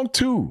are wrong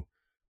too.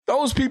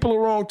 Those people are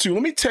wrong too.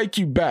 Let me take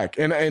you back.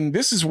 And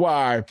this is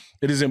why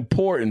it is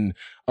important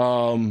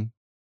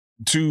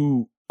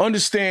to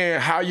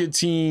understand how your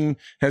team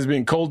has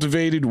been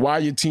cultivated, why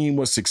your team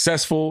was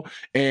successful,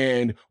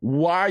 and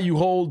why you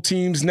hold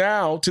teams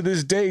now to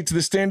this day to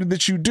the standard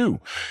that you do.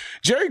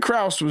 Jerry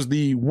Krause was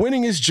the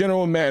winningest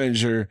general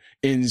manager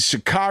in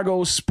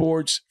Chicago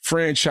sports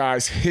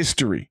franchise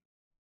history.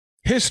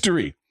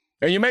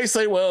 And you may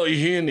say, well,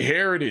 he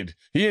inherited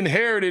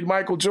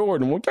Michael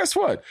Jordan. Well, guess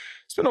what?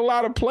 It's been a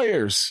lot of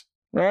players,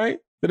 right,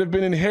 that have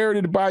been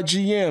inherited by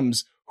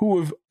GMs who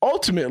have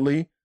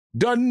ultimately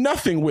done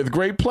nothing with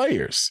great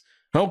players.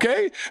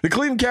 Okay? The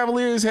Cleveland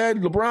Cavaliers had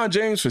LeBron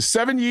James for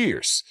 7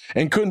 years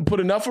and couldn't put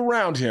enough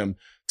around him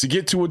to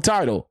get to a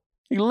title.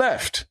 He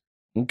left.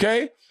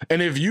 Okay?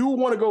 And if you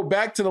want to go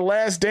back to the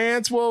last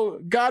dance, well,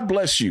 God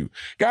bless you.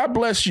 God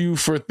bless you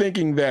for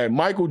thinking that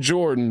Michael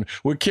Jordan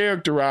would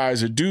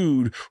characterize a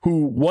dude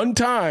who one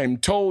time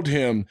told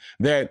him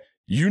that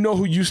you know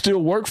who you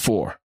still work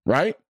for,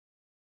 right?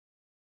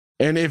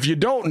 And if you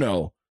don't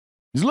know,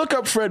 look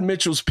up Fred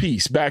Mitchell's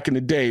piece back in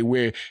the day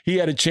where he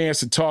had a chance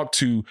to talk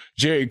to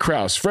Jerry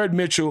Krause. Fred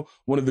Mitchell,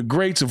 one of the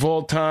greats of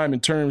all time in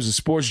terms of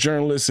sports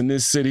journalists in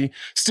this city,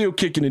 still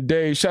kicking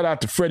today. Shout out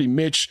to Freddie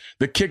Mitch,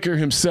 the kicker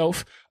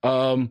himself.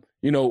 one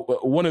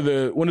of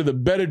the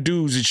better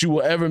dudes that you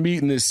will ever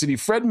meet in this city.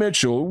 Fred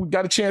Mitchell, we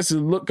got a chance to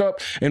look up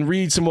and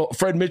read some of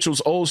Fred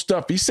Mitchell's old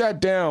stuff. He sat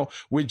down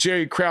with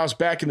Jerry Krause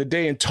back in the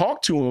day and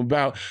talked to him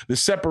about the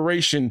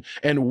separation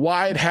and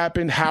why it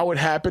happened, how it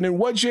happened, and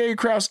what Jerry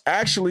Krause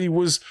actually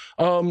was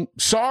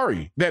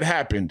sorry that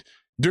happened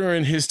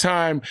during his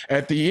time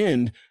at the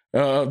end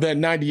of that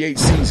 98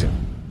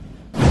 season.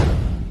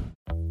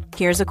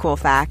 Here's a cool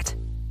fact.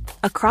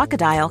 A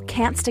crocodile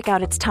can't stick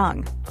out its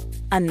tongue.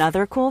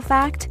 Another cool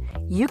fact,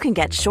 you can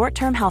get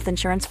short-term health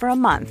insurance for a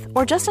month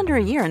or just under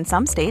a year in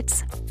some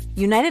states.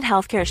 United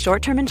Healthcare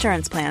short-term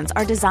insurance plans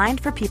are designed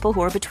for people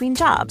who are between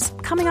jobs,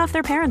 coming off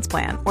their parents'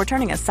 plan, or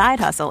turning a side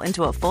hustle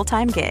into a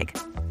full-time gig.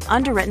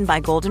 Underwritten by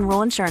Golden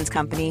Rule Insurance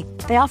Company,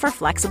 they offer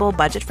flexible,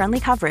 budget-friendly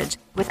coverage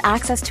with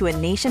access to a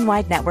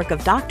nationwide network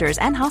of doctors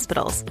and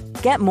hospitals.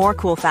 Get more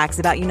cool facts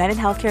about United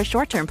Healthcare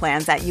short-term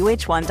plans at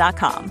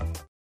uh1.com.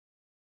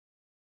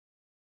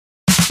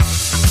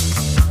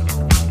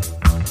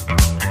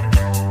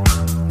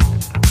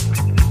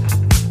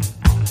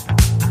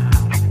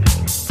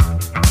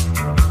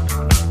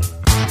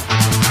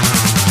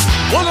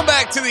 Welcome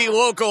back to the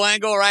local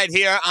angle right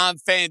here on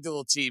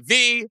FanDuel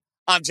TV.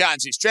 I'm John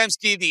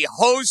Jastrzemski, the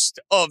host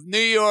of New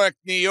York,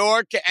 New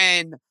York.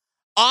 And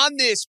on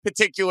this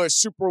particular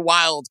Super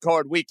Wild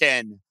Card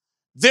weekend,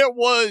 there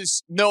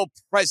was no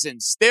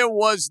presence. There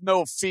was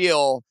no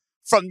feel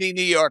from the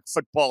New York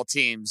football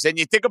teams. And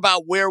you think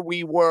about where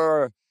we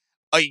were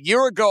a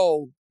year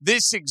ago,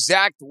 this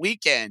exact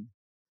weekend,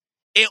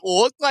 it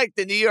looked like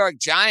the New York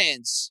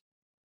Giants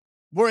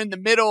were in the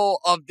middle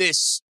of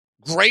this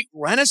great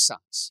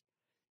renaissance.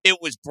 It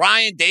was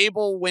Brian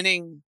Dable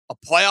winning a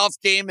playoff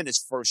game in his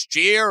first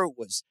year. It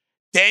was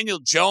Daniel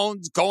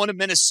Jones going to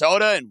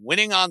Minnesota and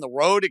winning on the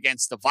road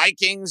against the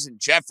Vikings and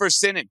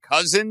Jefferson and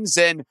Cousins.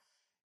 And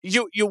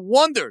you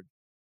wondered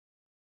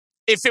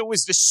if it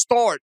was the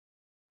start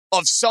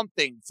of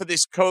something for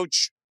this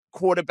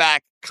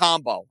coach-quarterback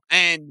combo.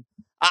 And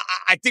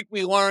I think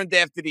we learned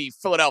after the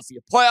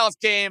Philadelphia playoff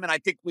game, and I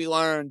think we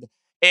learned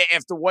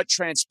after what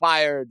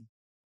transpired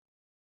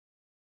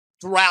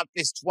throughout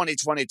this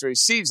 2023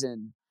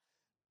 season,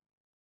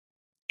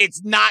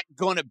 it's not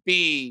going to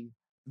be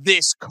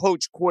this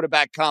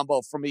coach-quarterback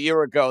combo from a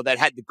year ago that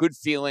had the good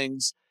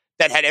feelings,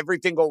 that had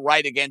everything go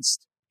right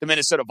against the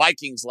Minnesota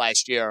Vikings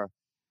last year.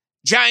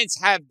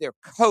 Giants have their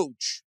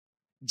coach.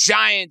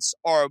 Giants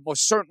are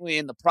most certainly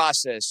in the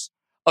process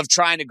of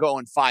trying to go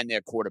and find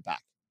their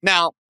quarterback.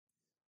 Now,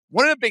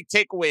 one of the big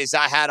takeaways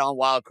I had on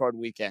Wild Card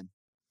Weekend,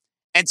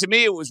 and to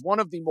me it was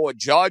one of the more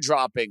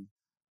jaw-dropping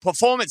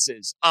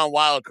performances on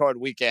Wild Card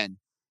Weekend,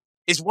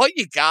 is what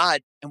you got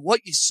and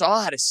what you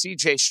saw out of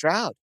C.J.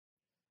 Stroud.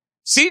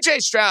 C.J.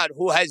 Stroud,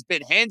 who has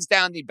been hands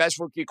down the best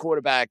rookie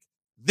quarterback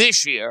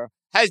this year,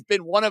 has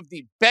been one of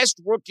the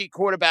best rookie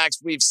quarterbacks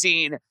we've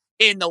seen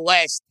in the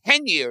last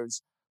 10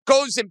 years,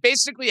 goes and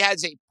basically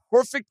has a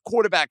perfect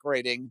quarterback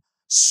rating,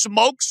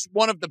 smokes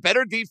one of the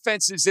better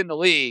defenses in the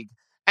league,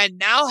 and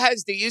now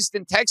has the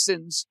Houston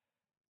Texans,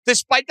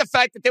 despite the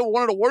fact that they were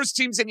one of the worst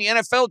teams in the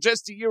NFL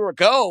just a year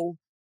ago,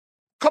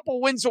 a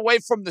couple wins away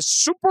from the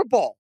Super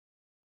Bowl.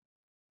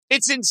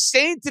 It's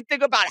insane to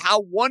think about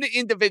how one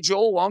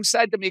individual,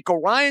 alongside D'Amico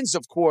Ryans,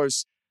 of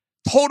course,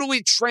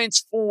 totally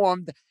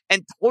transformed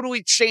and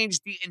totally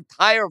changed the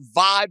entire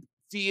vibe,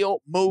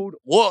 feel, mood,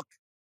 look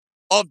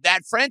of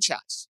that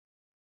franchise.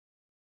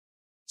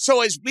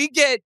 So as we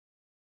get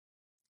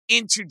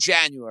into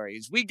January,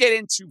 as we get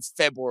into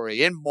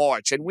February and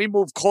March, and we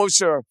move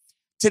closer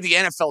to the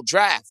NFL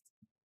draft,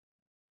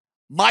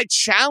 my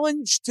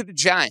challenge to the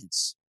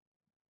Giants,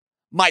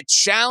 my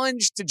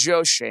challenge to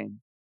Joe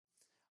Schoen,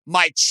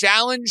 my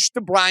challenge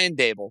to Brian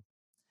Dable,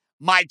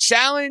 my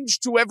challenge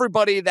to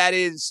everybody that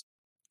is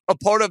a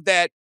part of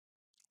that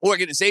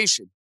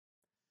organization,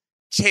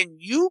 can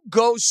you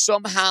go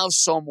somehow,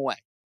 some way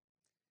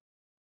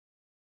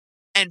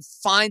and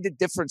find a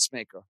difference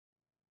maker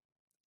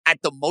at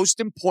the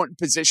most important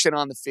position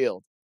on the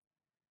field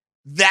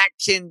that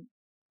can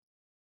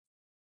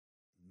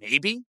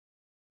maybe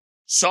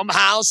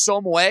somehow,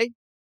 some way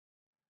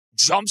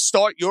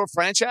jumpstart your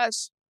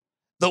franchise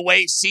the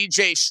way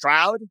C.J.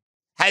 Stroud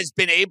has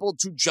been able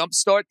to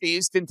jumpstart the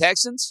Houston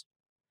Texans?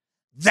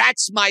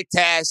 That's my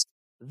task.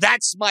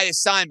 That's my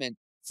assignment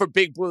for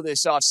Big Blue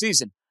this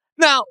offseason.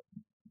 Now,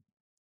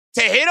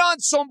 to hit on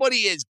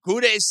somebody as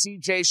good as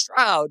C.J.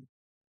 Stroud,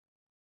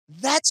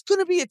 that's going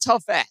to be a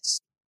tough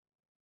ask.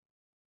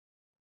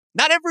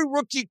 Not every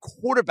rookie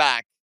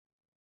quarterback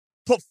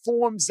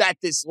performs at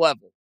this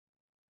level,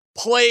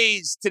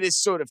 plays to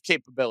this sort of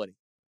capability.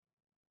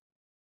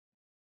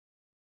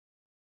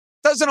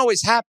 Doesn't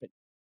always happen.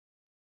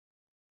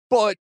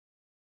 But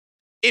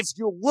if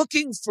you're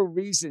looking for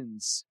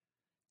reasons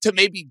to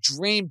maybe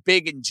dream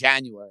big in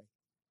January,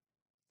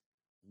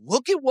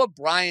 look at what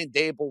Brian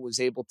Dable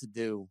was able to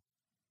do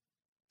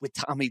with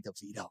Tommy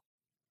DeVito.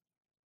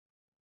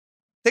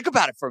 Think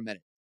about it for a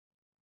minute.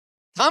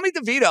 Tommy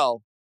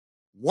DeVito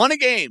won a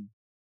game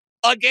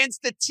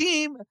against a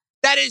team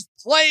that is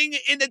playing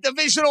in the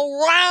divisional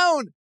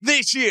round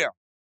this year.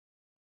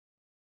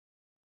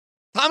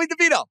 Tommy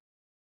DeVito.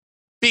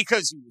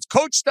 Because he was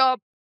coached up.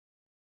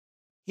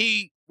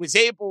 He was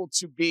able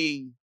to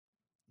be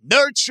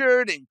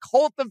nurtured and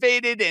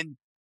cultivated, and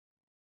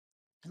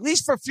at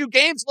least for a few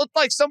games, looked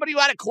like somebody who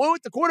had a clue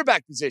at the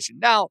quarterback position.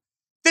 Now,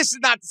 this is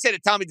not to say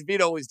that Tommy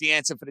DeVito is the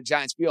answer for the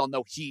Giants. We all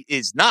know he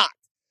is not.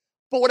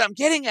 But what I'm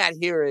getting at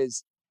here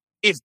is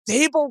if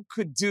Dable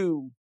could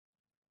do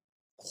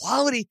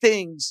quality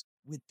things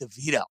with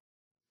DeVito,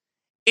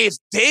 if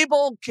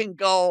Dable can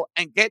go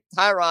and get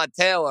Tyrod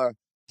Taylor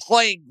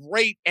playing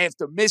great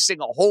after missing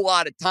a whole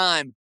lot of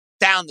time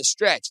down the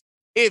stretch,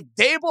 if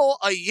Dable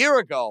a year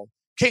ago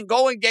can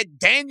go and get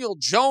Daniel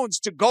Jones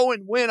to go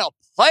and win a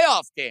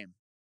playoff game,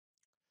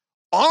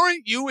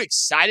 aren't you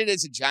excited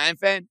as a Giant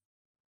fan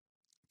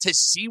to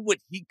see what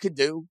he could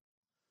do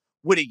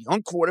with a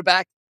young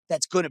quarterback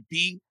that's going to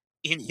be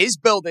in his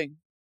building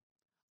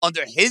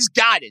under his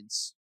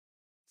guidance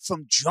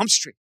from Jump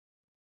Street?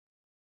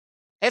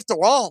 After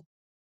all,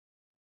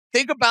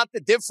 think about the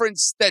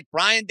difference that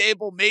Brian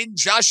Dable made in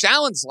Josh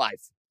Allen's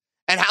life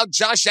and how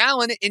Josh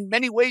Allen in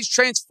many ways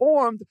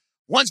transformed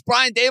once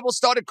Brian Dable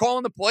started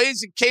calling the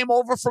plays and came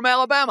over from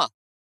Alabama.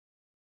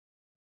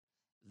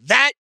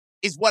 That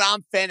is what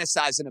I'm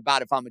fantasizing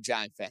about if I'm a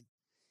Giant fan.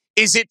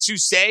 Is it to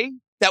say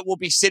that we'll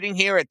be sitting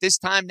here at this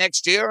time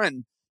next year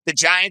and the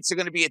Giants are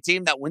going to be a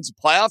team that wins a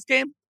playoff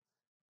game?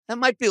 That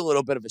might be a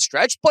little bit of a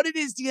stretch, but it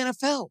is the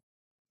NFL.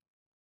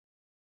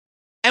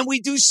 And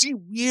we do see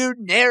weird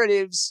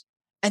narratives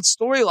and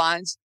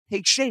storylines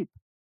take shape.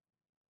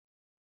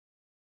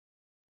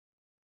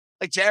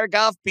 Like Jared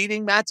Goff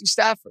beating Matthew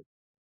Stafford.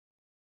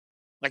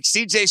 Like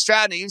C.J.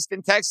 Stroud and the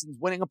Houston Texans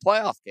winning a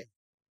playoff game.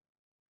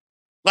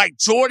 Like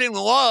Jordan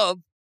Love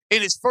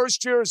in his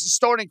first year as a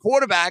starting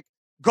quarterback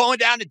going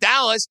down to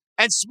Dallas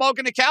and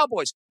smoking the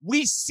Cowboys.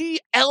 We see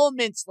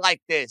elements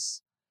like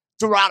this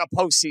throughout a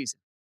postseason.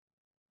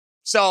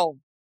 So,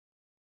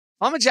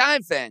 I'm a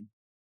Giant fan.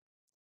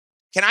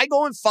 Can I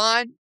go and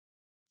find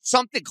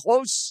something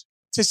close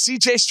to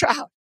C.J.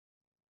 Stroud?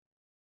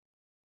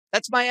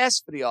 That's my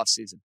ask for the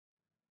offseason.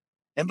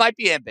 It might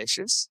be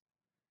ambitious.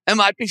 It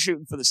might be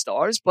shooting for the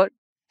stars, but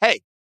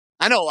hey,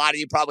 I know a lot of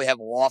you probably have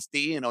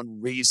lofty and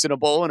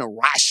unreasonable and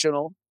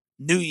irrational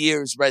New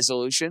Year's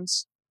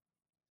resolutions.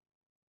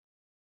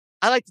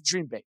 I like to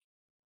dream big.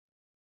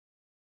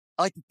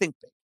 I like to think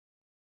big.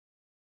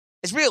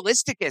 As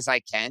realistic as I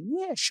can,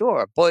 yeah,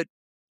 sure, but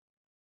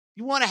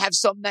you want to have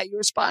something that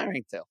you're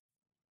aspiring to.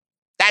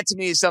 That, to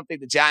me, is something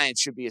the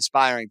Giants should be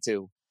aspiring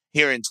to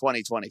here in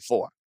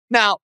 2024.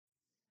 Now,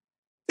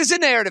 there's a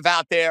narrative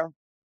out there,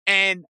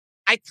 and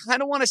I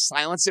kind of want to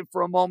silence it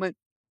for a moment.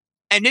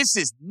 And this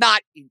is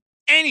not in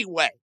any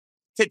way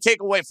to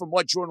take away from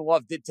what Jordan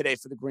Love did today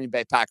for the Green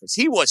Bay Packers.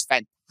 He was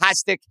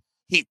fantastic.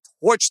 He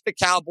torched the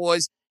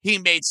Cowboys. He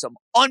made some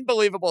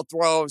unbelievable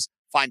throws,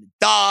 finding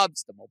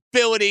Dobbs, the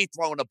mobility,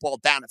 throwing the ball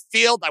down the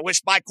field. I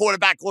wish my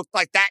quarterback looked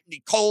like that in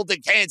the cold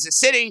in Kansas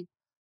City.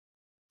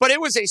 But it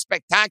was a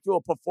spectacular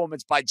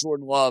performance by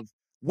Jordan Love,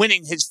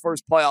 winning his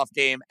first playoff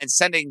game and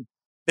sending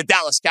the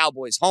Dallas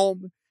Cowboys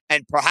home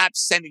and perhaps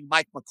sending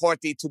Mike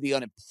McCarthy to the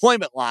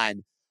unemployment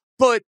line.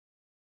 But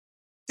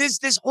there's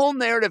this whole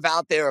narrative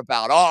out there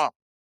about,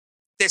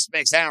 this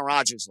makes Aaron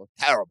Rodgers look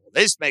terrible.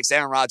 This makes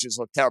Aaron Rodgers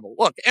look terrible.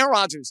 Look, Aaron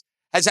Rodgers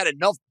has had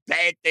enough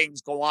bad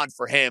things go on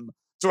for him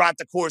throughout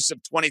the course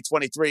of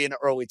 2023 and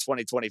early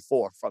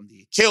 2024, from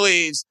the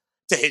Achilles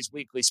to his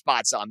weekly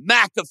spots on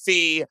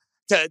McAfee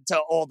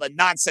to all the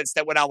nonsense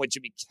that went on with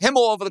Jimmy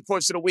Kimmel over the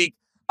course of the week.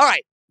 All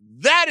right,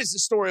 that is the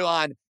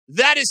storyline.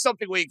 That is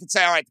something where you can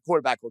say, all right, the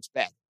quarterback looks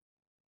bad.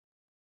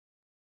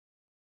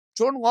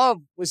 Jordan Love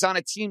was on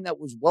a team that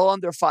was well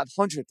under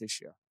 500 this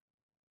year.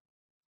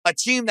 A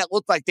team that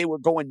looked like they were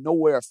going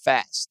nowhere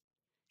fast.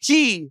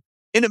 He,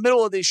 in the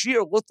middle of this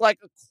year, looked like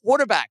a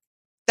quarterback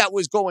that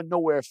was going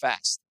nowhere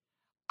fast.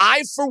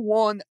 I, for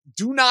one,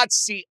 do not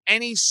see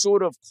any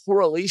sort of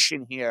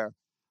correlation here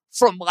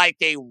from like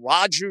a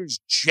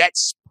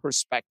Rodgers-Jets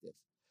perspective.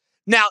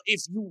 Now,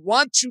 if you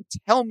want to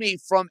tell me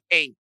from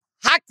a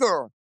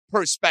Packer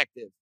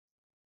perspective,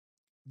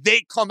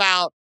 they come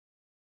out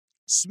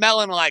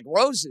smelling like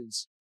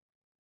roses,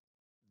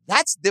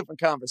 that's a different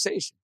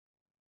conversation.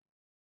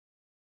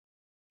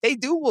 They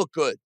do look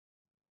good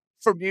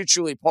for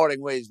mutually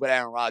parting ways with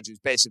Aaron Rodgers,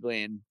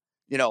 basically, and,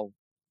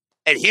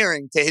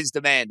 adhering to his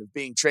demand of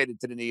being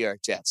traded to the New York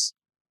Jets.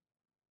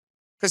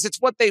 Because it's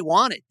what they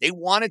wanted. They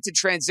wanted to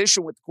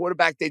transition with the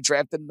quarterback they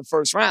drafted in the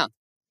first round.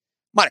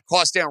 Might have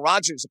cost Aaron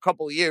Rodgers a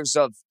couple of years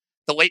of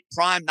the late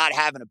prime not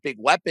having a big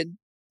weapon,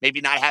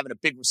 maybe not having a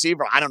big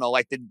receiver. I don't know,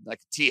 like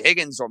T.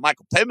 Higgins or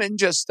Michael Pittman,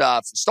 just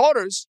for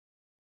starters.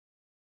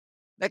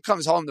 That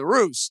comes home to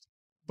roost.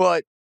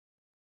 But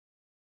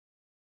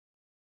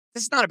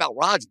this is not about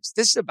Rodgers.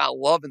 This is about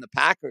Love and the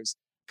Packers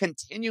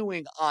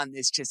continuing on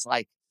this just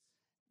like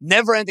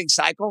never-ending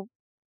cycle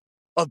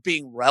of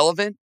being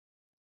relevant,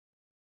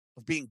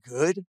 of being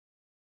good.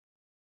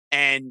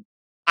 And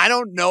I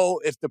don't know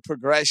if the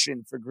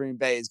progression for Green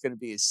Bay is going to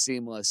be as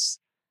seamless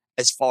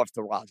as far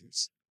to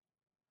Rodgers.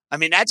 I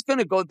mean, that's going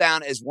to go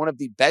down as one of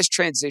the best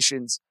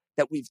transitions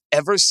that we've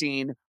ever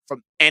seen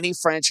from any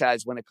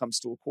franchise when it comes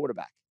to a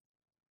quarterback.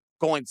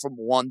 Going from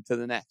one to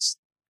the next.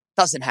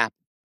 Doesn't happen.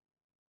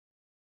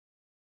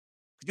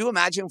 Could you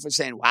imagine if we're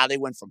saying, wow, they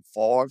went from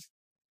Favre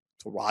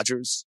to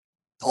Rodgers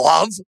to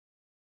Love?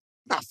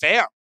 Not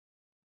fair.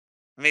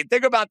 I mean,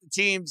 think about the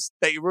teams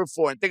that you root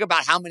for and think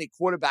about how many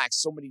quarterbacks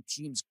so many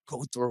teams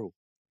go through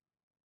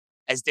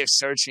as they're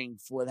searching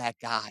for that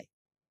guy.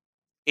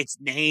 It's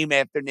name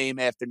after name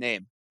after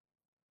name.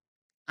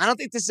 I don't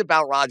think this is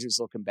about Rodgers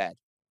looking bad.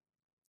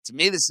 To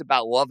me, this is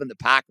about Love and the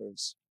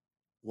Packers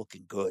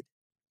looking good.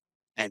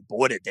 And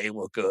boy, did they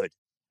look good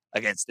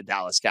against the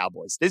Dallas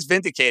Cowboys. This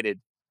vindicated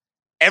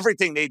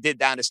everything they did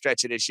down the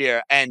stretch of this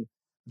year. And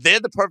they're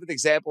the perfect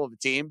example of a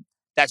team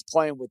that's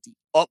playing with the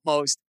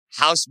utmost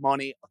house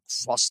money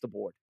across the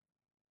board.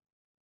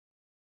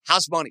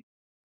 House money.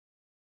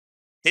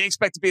 Didn't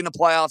expect to be in the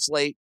playoffs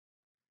late.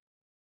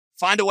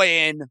 Find a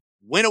way in,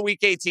 win a Week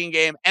 18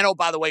 game, and oh,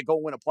 by the way, go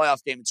win a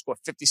playoff game and score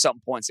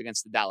 50-something points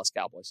against the Dallas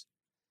Cowboys.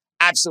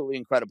 Absolutely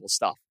incredible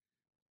stuff.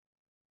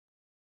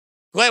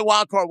 Glad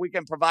wildcard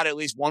weekend provided at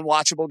least one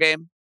watchable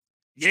game.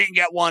 You didn't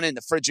get one in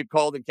the frigid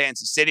cold in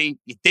Kansas City.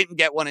 You didn't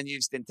get one in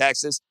Houston,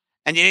 Texas.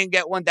 And you didn't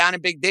get one down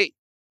in Big D.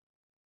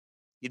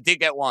 You did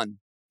get one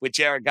with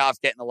Jared Goff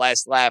getting the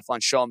last laugh on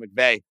Sean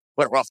McVay.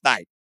 What a rough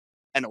night.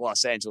 And the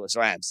Los Angeles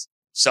Rams.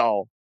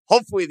 So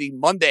hopefully the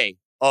Monday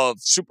of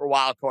Super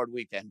Wildcard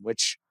Weekend,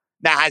 which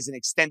now has an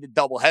extended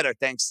doubleheader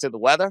thanks to the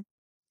weather,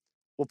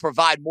 will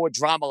provide more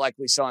drama like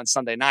we saw on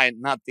Sunday night,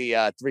 not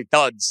the 3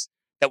 duds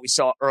that we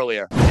saw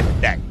earlier in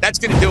the day. That's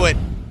going to do it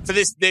for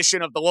this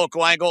edition of The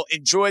Local Angle.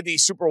 Enjoy the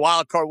Super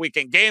Wildcard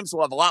Weekend games.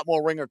 We'll have a lot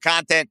more Ringer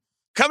content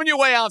coming your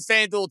way on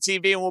FanDuel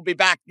TV, and we'll be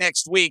back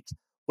next week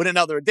with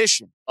another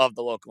edition of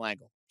The Local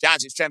Angle. John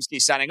Jastrzemski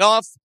signing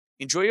off.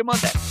 Enjoy your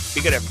Monday.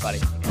 Be good,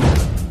 everybody.